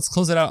 fellas, let's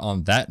close it out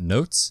on that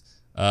note.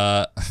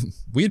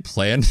 We had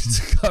planned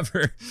to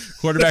cover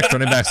quarterbacks,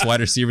 running backs, wide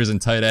receivers,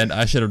 and tight end.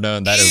 I should have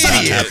known that is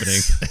not happening.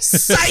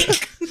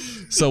 Psych!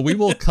 So we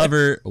will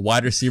cover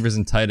wide receivers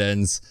and tight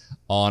ends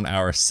on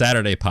our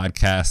Saturday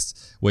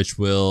podcast, which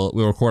we'll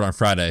record on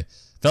Friday.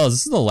 Fellas,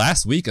 this is the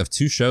last week of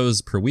 2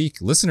 shows per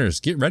week. Listeners,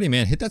 get ready,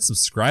 man. Hit that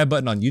subscribe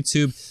button on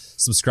YouTube.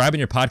 Subscribe in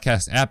your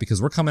podcast app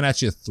because we're coming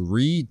at you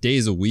 3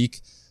 days a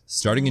week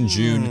starting in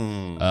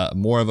June.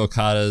 More of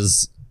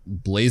Okada's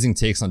blazing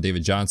takes on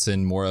David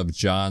Johnson. More of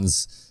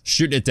John's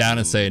shooting it down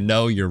and saying,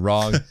 no, you're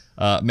wrong.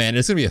 Man,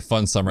 it's going to be a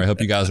fun summer. I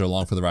hope you guys are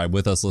along for the ride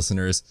with us,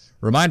 listeners.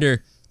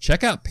 Reminder,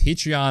 check out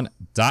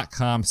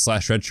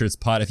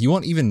patreon.com/redshirtspod. If you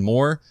want even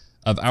more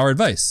of our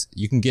advice,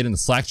 you can get in the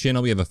Slack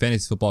channel. We have a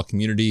fantasy football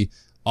community.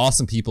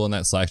 Awesome people in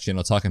that Slack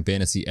channel talking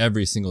fantasy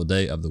every single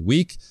day of the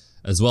week,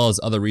 as well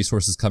as other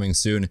resources coming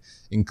soon,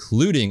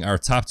 including our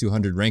top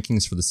 200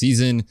 rankings for the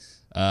season,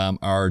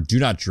 our do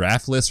not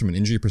draft list from an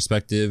injury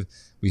perspective.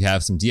 We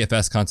have some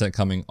DFS content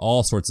coming,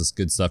 all sorts of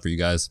good stuff for you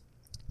guys.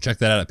 Check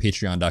that out at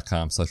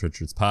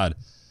patreon.com/redshirtspod.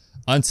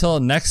 Until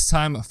next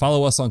time,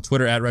 follow us on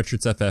Twitter at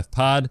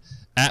RedshirtsFFPod,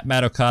 at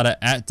Matt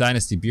Okada, at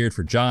Dynasty Beard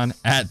for John,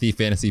 at The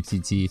Fantasy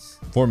PT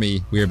for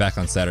me. We are back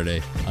on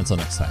Saturday. Until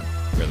next time,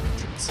 we're the Red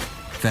Shirts.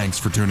 Thanks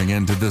for tuning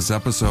in to this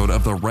episode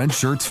of the Red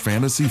Shirts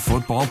Fantasy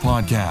Football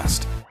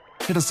Podcast.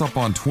 Hit us up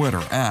on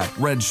Twitter at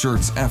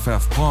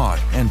RedShirtsFFPod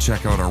and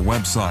check out our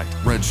website,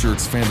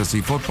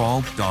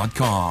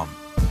 redshirtsfantasyfootball.com.